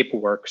get the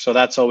paperwork. So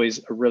that's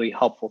always a really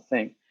helpful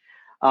thing.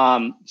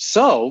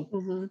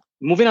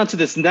 Moving on to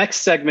this next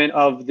segment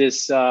of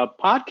this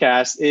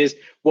podcast is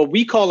what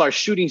we call our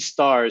Shooting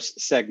Stars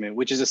segment,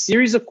 which is a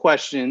series of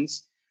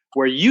questions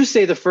where you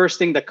say the first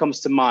thing that comes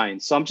to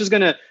mind. So I'm just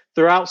going to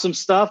throw out some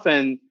stuff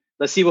and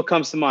let's see what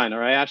comes to mind. All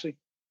right, Ashley?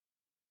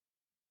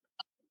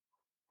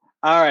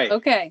 All right.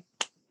 Okay.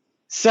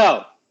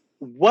 So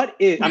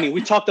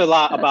we talked a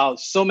lot about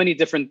so many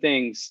different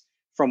things,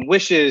 from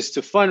wishes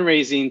to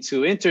fundraising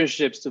to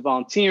internships to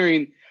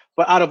volunteering.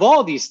 But out of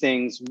all these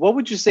things, what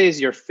would you say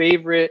is your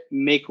favorite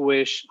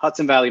Make-A-Wish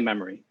Hudson Valley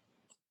memory?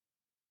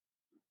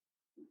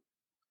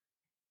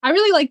 I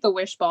really like the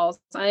wish balls.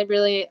 I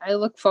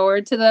look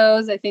forward to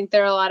those. I think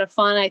they're a lot of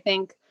fun. I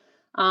think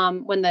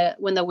when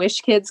the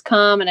wish kids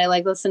come, and I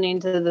like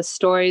listening to the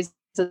stories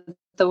that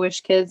the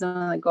Wish Kids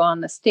and like go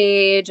on the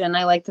stage, and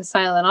I like the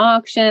silent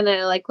auction. And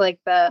I like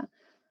I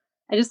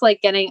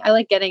like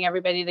getting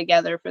everybody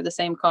together for the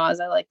same cause.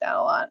 I like that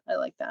a lot. I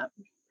like that.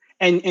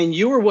 And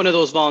you were one of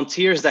those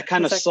volunteers that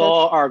kind of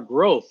saw our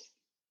growth.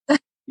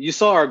 You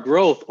saw our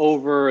growth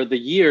over the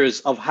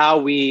years of how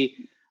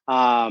we,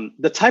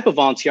 the type of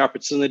volunteer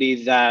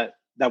opportunity that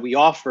we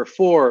offer.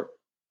 For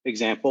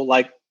example,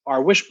 like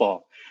our Wish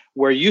Ball,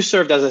 where you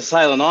served as a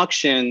silent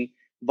auction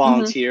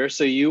volunteer.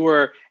 So you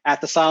were at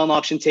the silent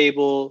auction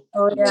table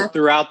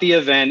throughout the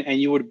event,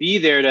 and you would be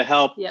there to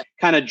help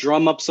kind of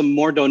drum up some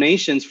more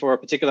donations for a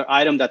particular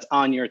item that's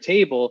on your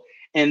table.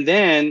 And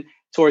then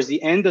towards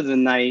the end of the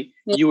night,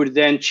 you would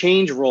then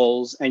change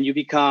roles and you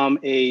become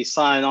a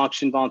silent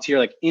auction volunteer,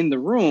 like in the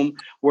room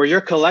where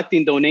you're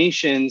collecting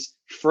donations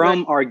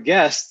from our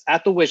guests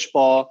at the Wish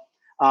Ball,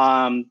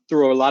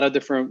 through a lot of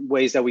different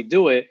ways that we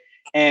do it.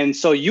 And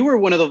so you were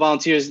one of the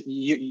volunteers.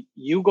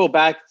 You go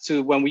back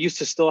to when we used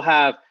to still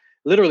have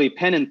literally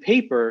pen and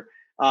paper,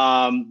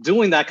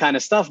 doing that kind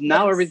of stuff.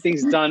 Now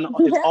everything's done.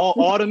 It's all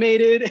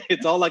automated.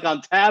 It's all like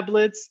on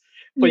tablets.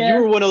 But you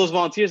were one of those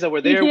volunteers that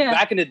were there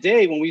back in the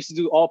day when we used to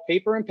do all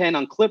paper and pen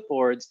on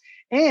clipboards.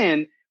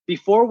 And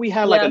before we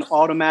had like an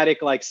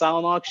automatic like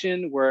silent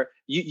auction, where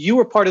you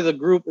were part of the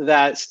group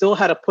that still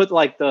had to put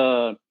like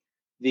the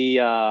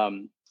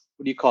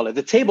what do you call it?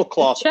 The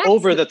tablecloth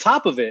over the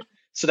top of it,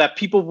 so that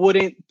people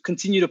wouldn't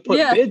continue to put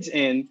bids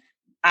in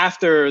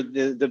after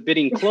the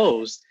bidding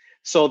closed.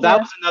 So that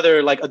was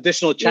another like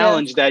additional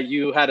challenge that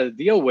you had to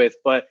deal with.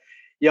 But,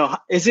 you know,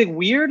 is it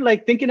weird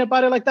like thinking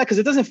about it like that? Because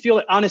it doesn't feel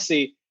like,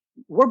 honestly,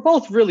 we're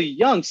both really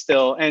young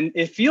still, and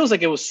it feels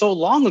like it was so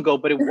long ago,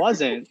 but it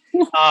wasn't.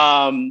 It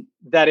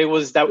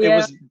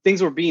was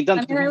things were being done.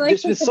 I mean,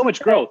 there's been so much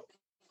growth.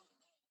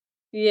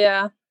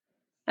 Yeah,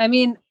 I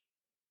mean,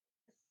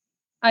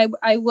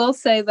 I will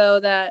say though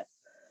that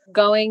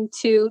going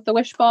to the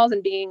Wish Balls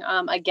and being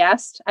a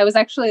guest, I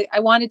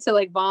wanted to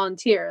like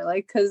volunteer,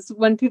 like, because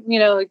when people, you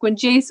know, like when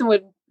Jason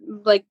would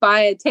like buy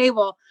a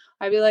table,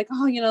 I'd be like,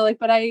 oh, you know, like,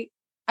 but I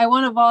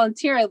want to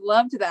volunteer. I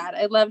loved that.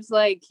 I loved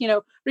like, you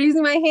know,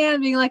 raising my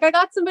hand, being like, I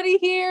got somebody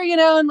here, you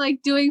know, and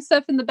like doing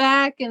stuff in the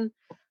back. And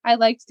I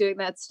liked doing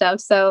that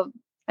stuff. So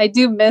I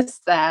do miss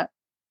that,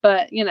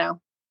 but you know,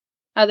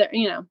 other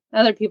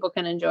people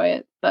can enjoy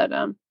it, but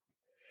I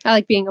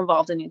like being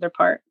involved in either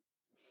part.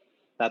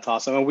 That's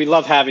awesome. And we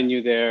love having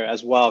you there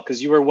as well,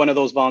 because you were one of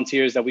those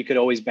volunteers that we could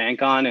always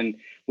bank on. And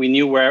we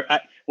knew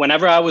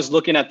whenever I was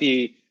looking at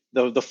the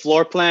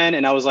floor plan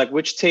and I was like,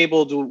 where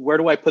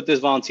do I put this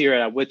volunteer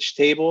at which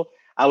table?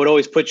 I would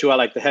always put you at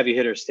like the heavy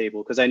hitters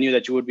table, because I knew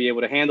that you would be able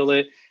to handle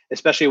it,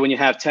 especially when you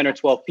have 10 or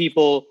 12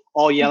 people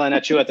all yelling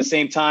at you at the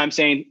same time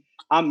saying,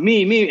 I'm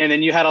me. And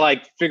then you had to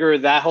like figure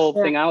that whole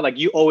thing out. Like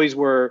you always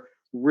were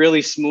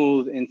really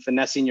smooth in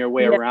finessing your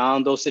way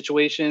around those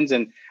situations.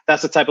 And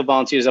that's the type of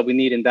volunteers that we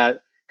need in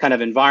that kind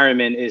of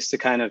environment, is to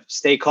kind of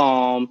stay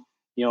calm,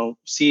 you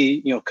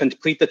know,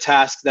 complete the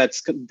task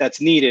that's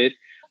needed.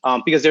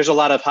 Because there's a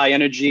lot of high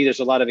energy, there's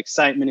a lot of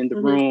excitement in the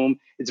room.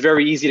 It's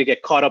very easy to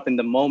get caught up in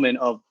the moment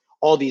of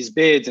all these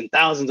bids and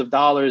thousands of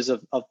dollars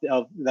of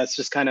that's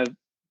just kind of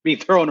be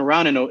thrown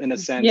around in a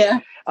sense.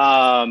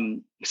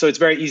 So it's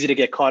very easy to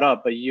get caught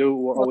up, but you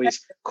were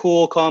always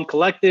cool, calm,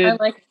 collected,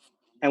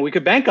 and we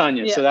could bank on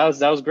you. So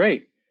that was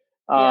great.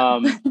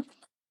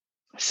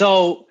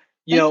 So,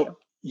 you know,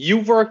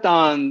 you've worked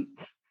on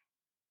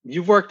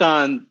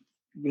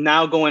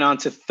now going on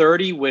to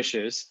 30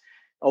 wishes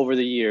over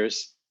the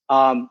years.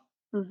 I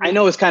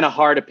know it's kind of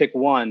hard to pick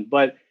one,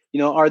 but you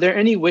know, are there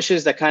any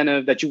wishes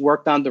that you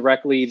worked on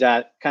directly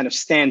that kind of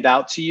stand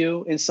out to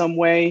you in some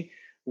way,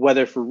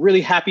 whether for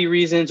really happy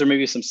reasons or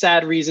maybe some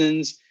sad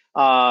reasons?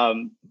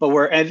 But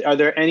are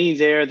there any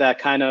there that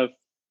kind of,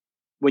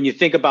 when you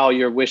think about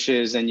your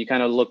wishes and you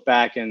kind of look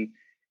back and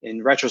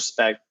in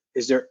retrospect,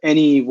 is there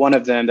any one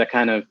of them that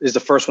kind of is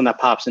the first one that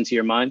pops into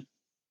your mind?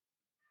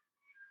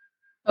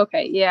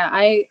 Okay. Yeah.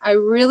 I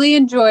really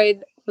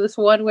enjoyed this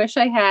one wish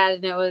I had,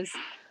 and it was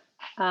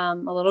a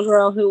little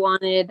girl who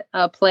wanted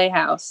a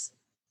playhouse,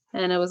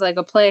 and it was like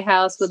a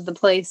playhouse with the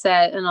play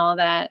set and all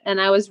that.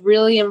 And I was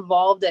really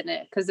involved in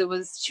it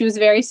because she was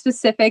very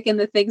specific in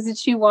the things that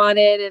she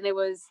wanted. And it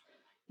was,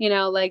 you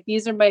know, like,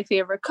 these are my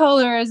favorite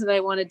colors and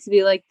I want it to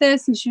be like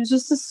this. And she was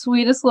just the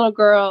sweetest little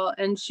girl.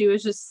 And she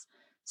was just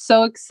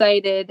so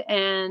excited.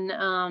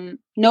 And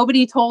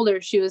nobody told her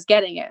she was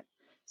getting it.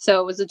 So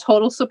it was a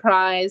total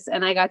surprise.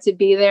 And I got to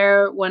be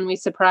there when we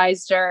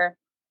surprised her.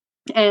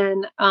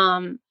 And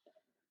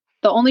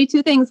the only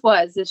two things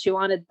was that she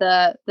wanted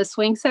the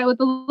swing set with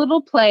the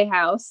little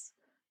playhouse,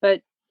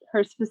 but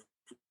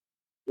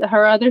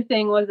her other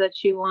thing was that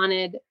she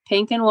wanted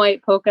pink and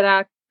white polka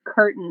dot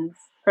curtains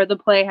for the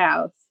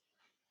playhouse.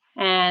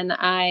 And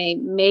I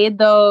made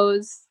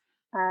those.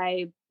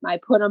 I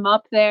put them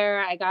up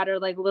there. I got her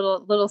like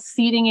little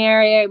seating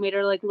area. I made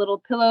her like little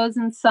pillows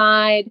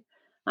inside.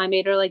 I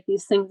made her like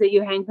these things that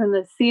you hang from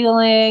the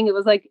ceiling. It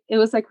was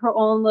like her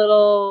own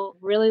little,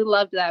 really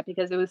loved that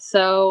because it was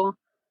so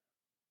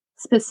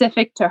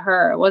specific to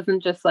her. It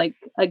wasn't just like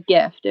a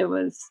gift. It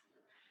was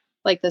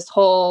like this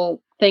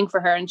whole thing for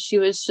her. And she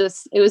was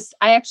just,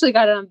 I actually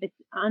got it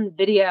on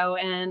video,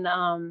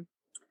 and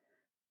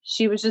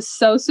she was just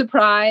so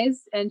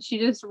surprised, and she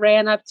just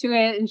ran up to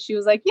it and she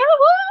was like,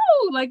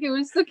 Yahoo! Like, it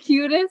was the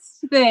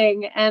cutest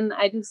thing. And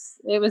I think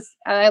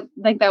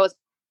that was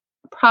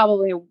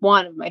probably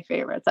one of my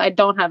favorites. I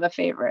don't have a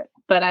favorite,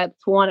 but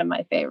it's one of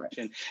my favorites.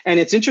 And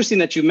it's interesting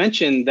that you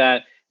mentioned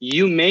that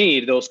you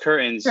made those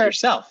curtains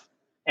yourself,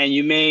 and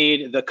you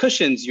made the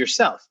cushions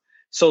yourself.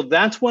 So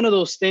that's one of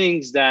those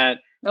things that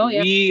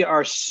we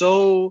are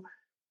so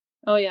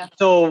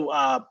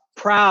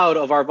proud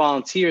of our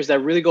volunteers that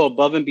really go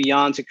above and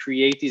beyond to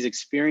create these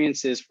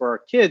experiences for our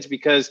kids,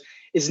 because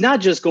it's not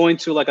just going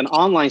to like an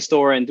online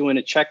store and doing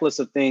a checklist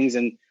of things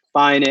and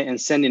buying it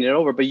and sending it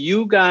over, but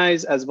you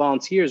guys as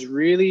volunteers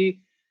really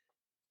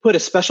put a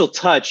special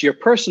touch, your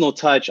personal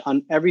touch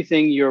on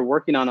everything you're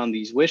working on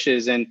these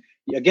wishes. And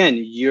again,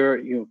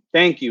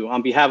 thank you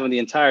on behalf of the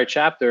entire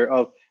chapter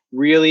of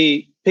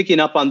really picking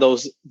up on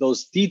those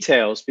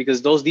details,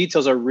 because those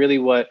details are really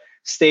what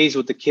stays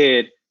with the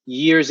kid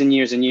years and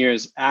years and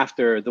years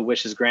after the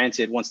wish is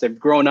granted. Once they've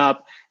grown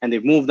up and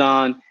they've moved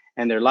on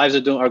and their lives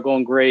are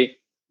going great,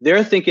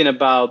 they're thinking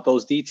about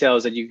those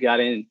details that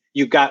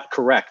you got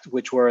correct,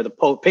 which were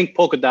the pink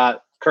polka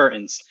dot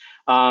curtains.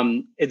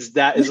 It's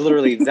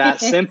literally that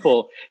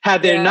simple.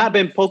 Had there not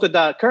been polka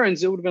dot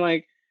curtains, it would have been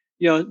like,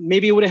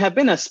 maybe it wouldn't have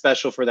been as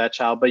special for that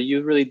child, but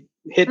you really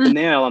hit the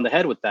nail on the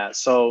head with that.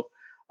 So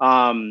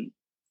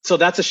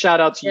that's a shout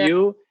out to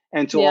you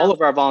and to all of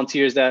our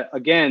volunteers that,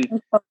 again,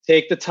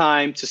 take the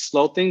time to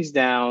slow things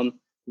down,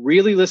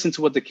 really listen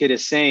to what the kid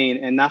is saying,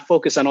 and not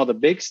focus on all the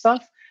big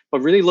stuff,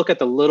 but really look at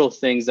the little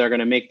things that are going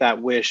to make that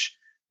wish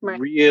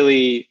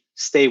really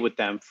stay with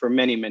them for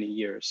many, many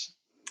years.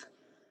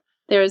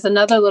 There was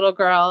another little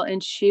girl,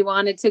 and she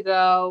wanted to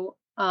go.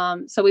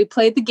 So we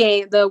played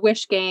the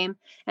wish game,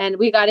 and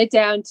we got it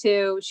down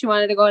to, she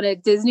wanted to go on a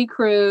Disney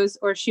cruise,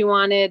 or she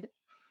wanted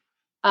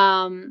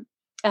a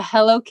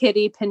Hello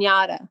Kitty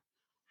piñata.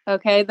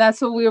 Okay.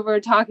 That's what we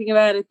were talking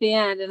about at the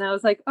end. And I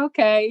was like,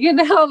 okay,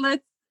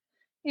 let's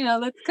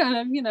kind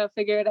of,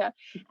 figure it out.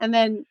 And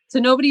then, so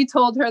nobody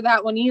told her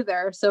that one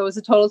either. So it was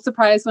a total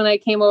surprise when I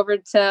came over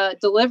to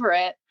deliver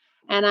it,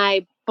 and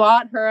I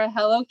bought her a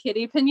Hello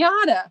Kitty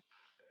piñata,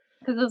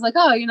 because I was like,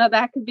 oh,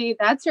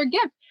 that's her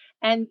gift.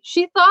 And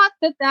she thought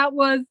that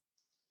was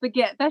the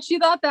gift, that she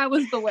thought that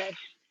was the wish.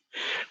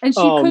 And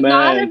she could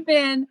not have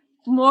been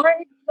more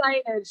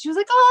excited. She was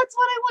like, oh, that's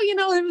what I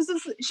want. It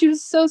was she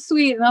was so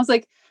sweet. And I was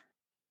like,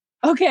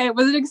 okay, I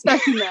wasn't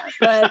expecting that,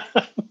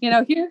 but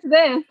here's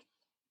this.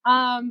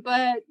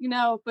 But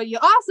you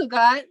also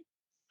got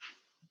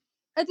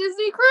a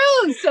Disney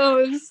cruise.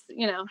 So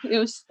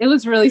it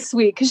was really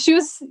sweet, because she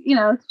was,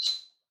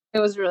 it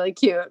was really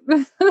cute.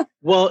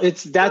 Well,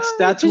 that's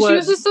what she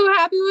was just so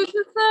happy with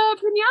this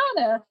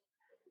piñata.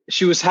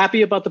 She was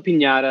happy about the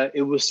piñata.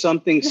 It was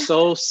something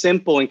so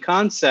simple in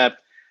concept,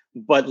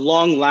 but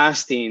long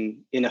lasting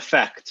in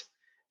effect.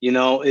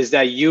 Is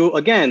that you,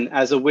 again,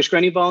 as a wish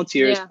granting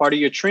volunteer, as part of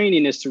your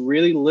training is to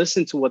really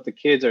listen to what the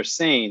kids are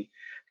saying,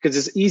 because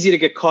it's easy to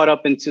get caught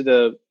up into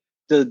the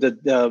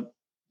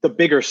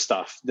bigger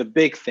stuff, the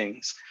big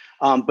things.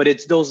 But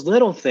it's those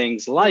little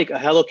things like a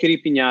Hello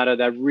Kitty piñata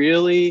that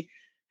really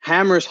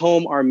hammers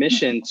home our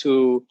mission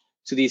to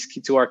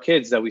our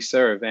kids that we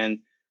serve. And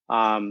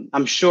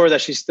I'm sure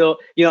that she's still,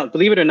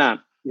 believe it or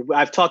not,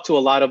 I've talked to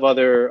a lot of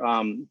other,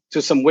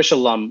 to some Wish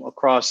alum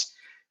across,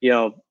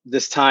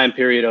 this time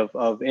period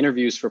of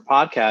interviews for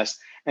podcasts,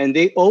 and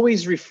they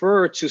always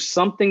refer to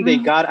something they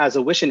got as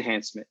a wish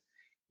enhancement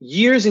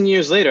years and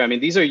years later. I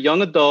mean, these are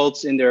young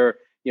adults in their,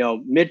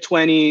 mid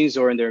 20s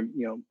or in their,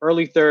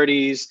 early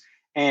 30s.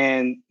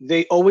 And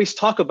they always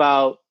talk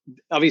about,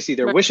 obviously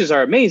their wishes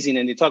are amazing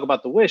and they talk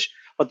about the wish,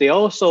 but they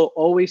also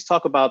always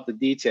talk about the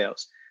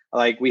details.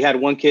 Like we had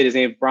one kid, his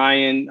name is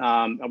Brian,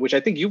 which I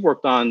think you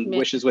worked on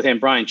wishes with him,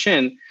 Brian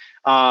Chin,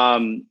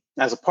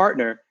 as a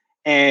partner.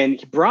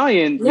 And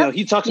Brian,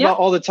 he talks about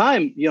all the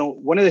time,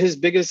 one of his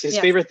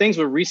favorite things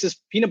were Reese's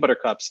peanut butter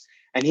cups.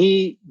 And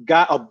he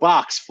got a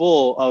box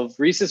full of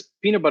Reese's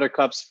peanut butter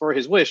cups for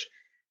his wish.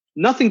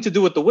 Nothing to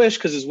do with the wish,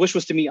 because his wish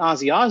was to meet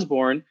Ozzy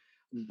Osbourne,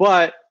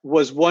 but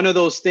was one of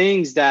those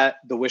things that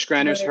the wish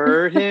granters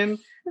heard him.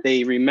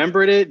 They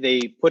remembered it.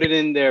 They put it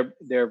in their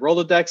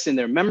Rolodex in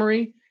their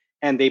memory,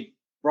 and they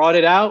brought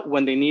it out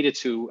when they needed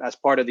to as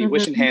part of the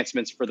wish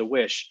enhancements for the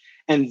wish.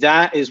 And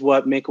that is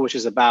what Make-A-Wish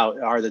is about,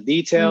 are the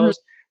details,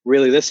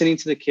 really listening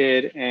to the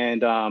kid.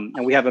 And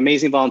we have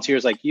amazing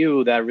volunteers like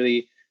you that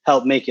really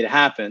help make it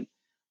happen.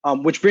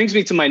 Which brings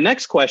me to my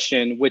next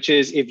question, which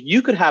is, if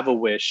you could have a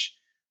wish,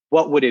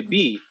 what would it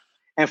be?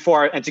 And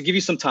to give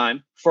you some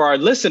time for our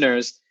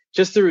listeners,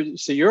 so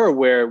you're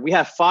aware, we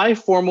have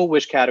 5 formal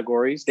wish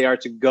categories. They are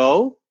to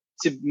go,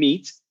 to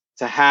meet,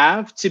 to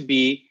have, to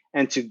be,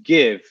 and to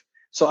give.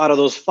 So out of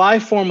those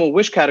 5 formal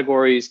wish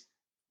categories,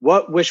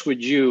 what wish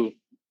would you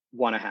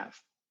want to have?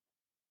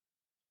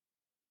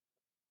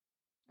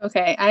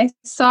 Okay, I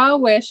saw a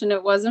wish, and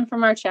it wasn't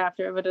from our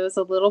chapter, but it was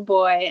a little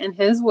boy, and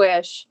his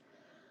wish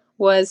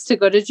was to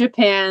go to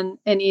Japan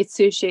and eat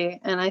sushi.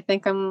 And I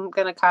think I'm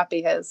going to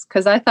copy his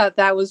because I thought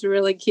that was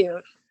really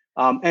cute.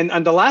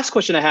 And the last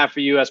question I have for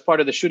you as part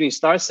of the Shooting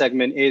Star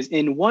segment is,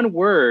 in one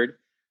word,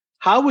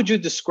 how would you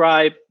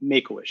describe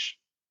Make-A-Wish?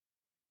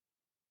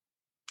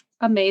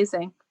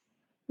 Amazing.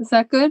 Is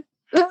that good?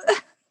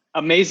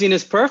 Amazing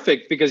is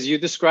perfect because you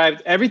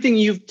described everything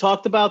you've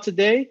talked about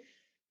today.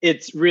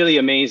 It's really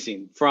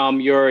amazing, from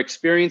your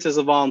experience as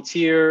a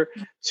volunteer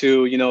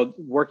to,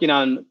 working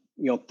on,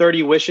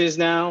 30 wishes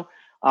now,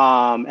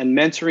 and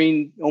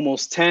mentoring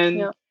almost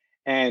 10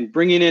 and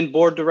bringing in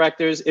board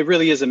directors. It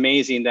really is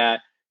amazing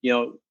that,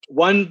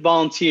 one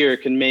volunteer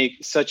can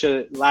make such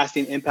a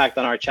lasting impact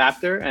on our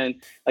chapter. And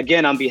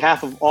again, on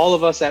behalf of all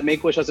of us at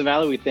Make-A-Wish Hudson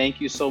Valley, we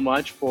thank you so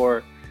much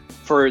for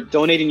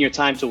donating your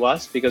time to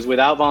us, because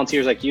without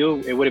volunteers like you,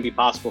 it wouldn't be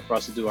possible for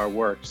us to do our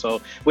work.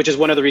 So, which is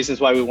one of the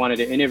reasons why we wanted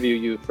to interview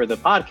you for the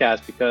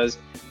podcast, because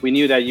we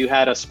knew that you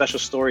had a special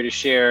story to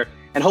share,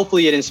 and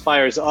hopefully it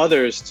inspires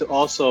others to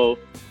also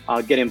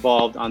get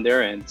involved on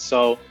their end.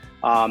 So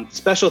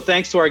special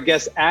thanks to our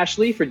guest,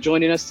 Ashley, for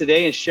joining us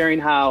today and sharing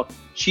how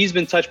she's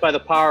been touched by the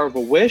power of a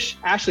wish.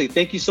 Ashley,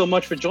 thank you so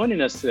much for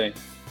joining us today.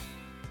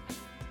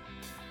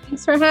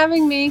 Thanks for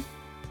having me.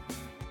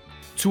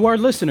 To our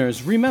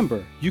listeners,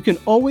 remember, you can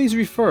always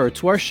refer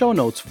to our show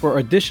notes for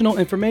additional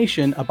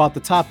information about the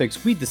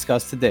topics we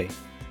discussed today.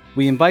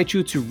 We invite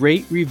you to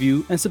rate,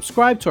 review, and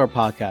subscribe to our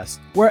podcast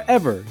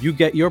wherever you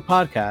get your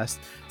podcast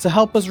to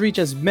help us reach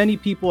as many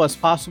people as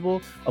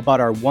possible about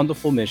our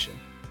wonderful mission.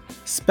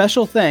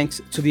 Special thanks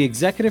to the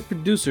executive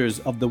producers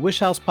of the Wish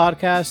House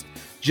podcast,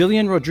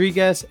 Jillian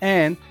Rodriguez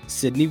and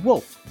Sydney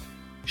Wolf.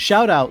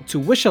 Shout out to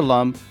Wish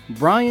alum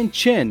Brian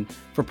Chin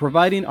for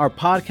providing our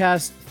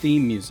podcast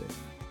theme music.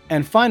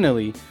 And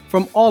finally,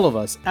 from all of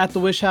us at the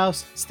Wish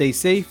House, stay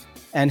safe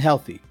and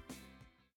healthy.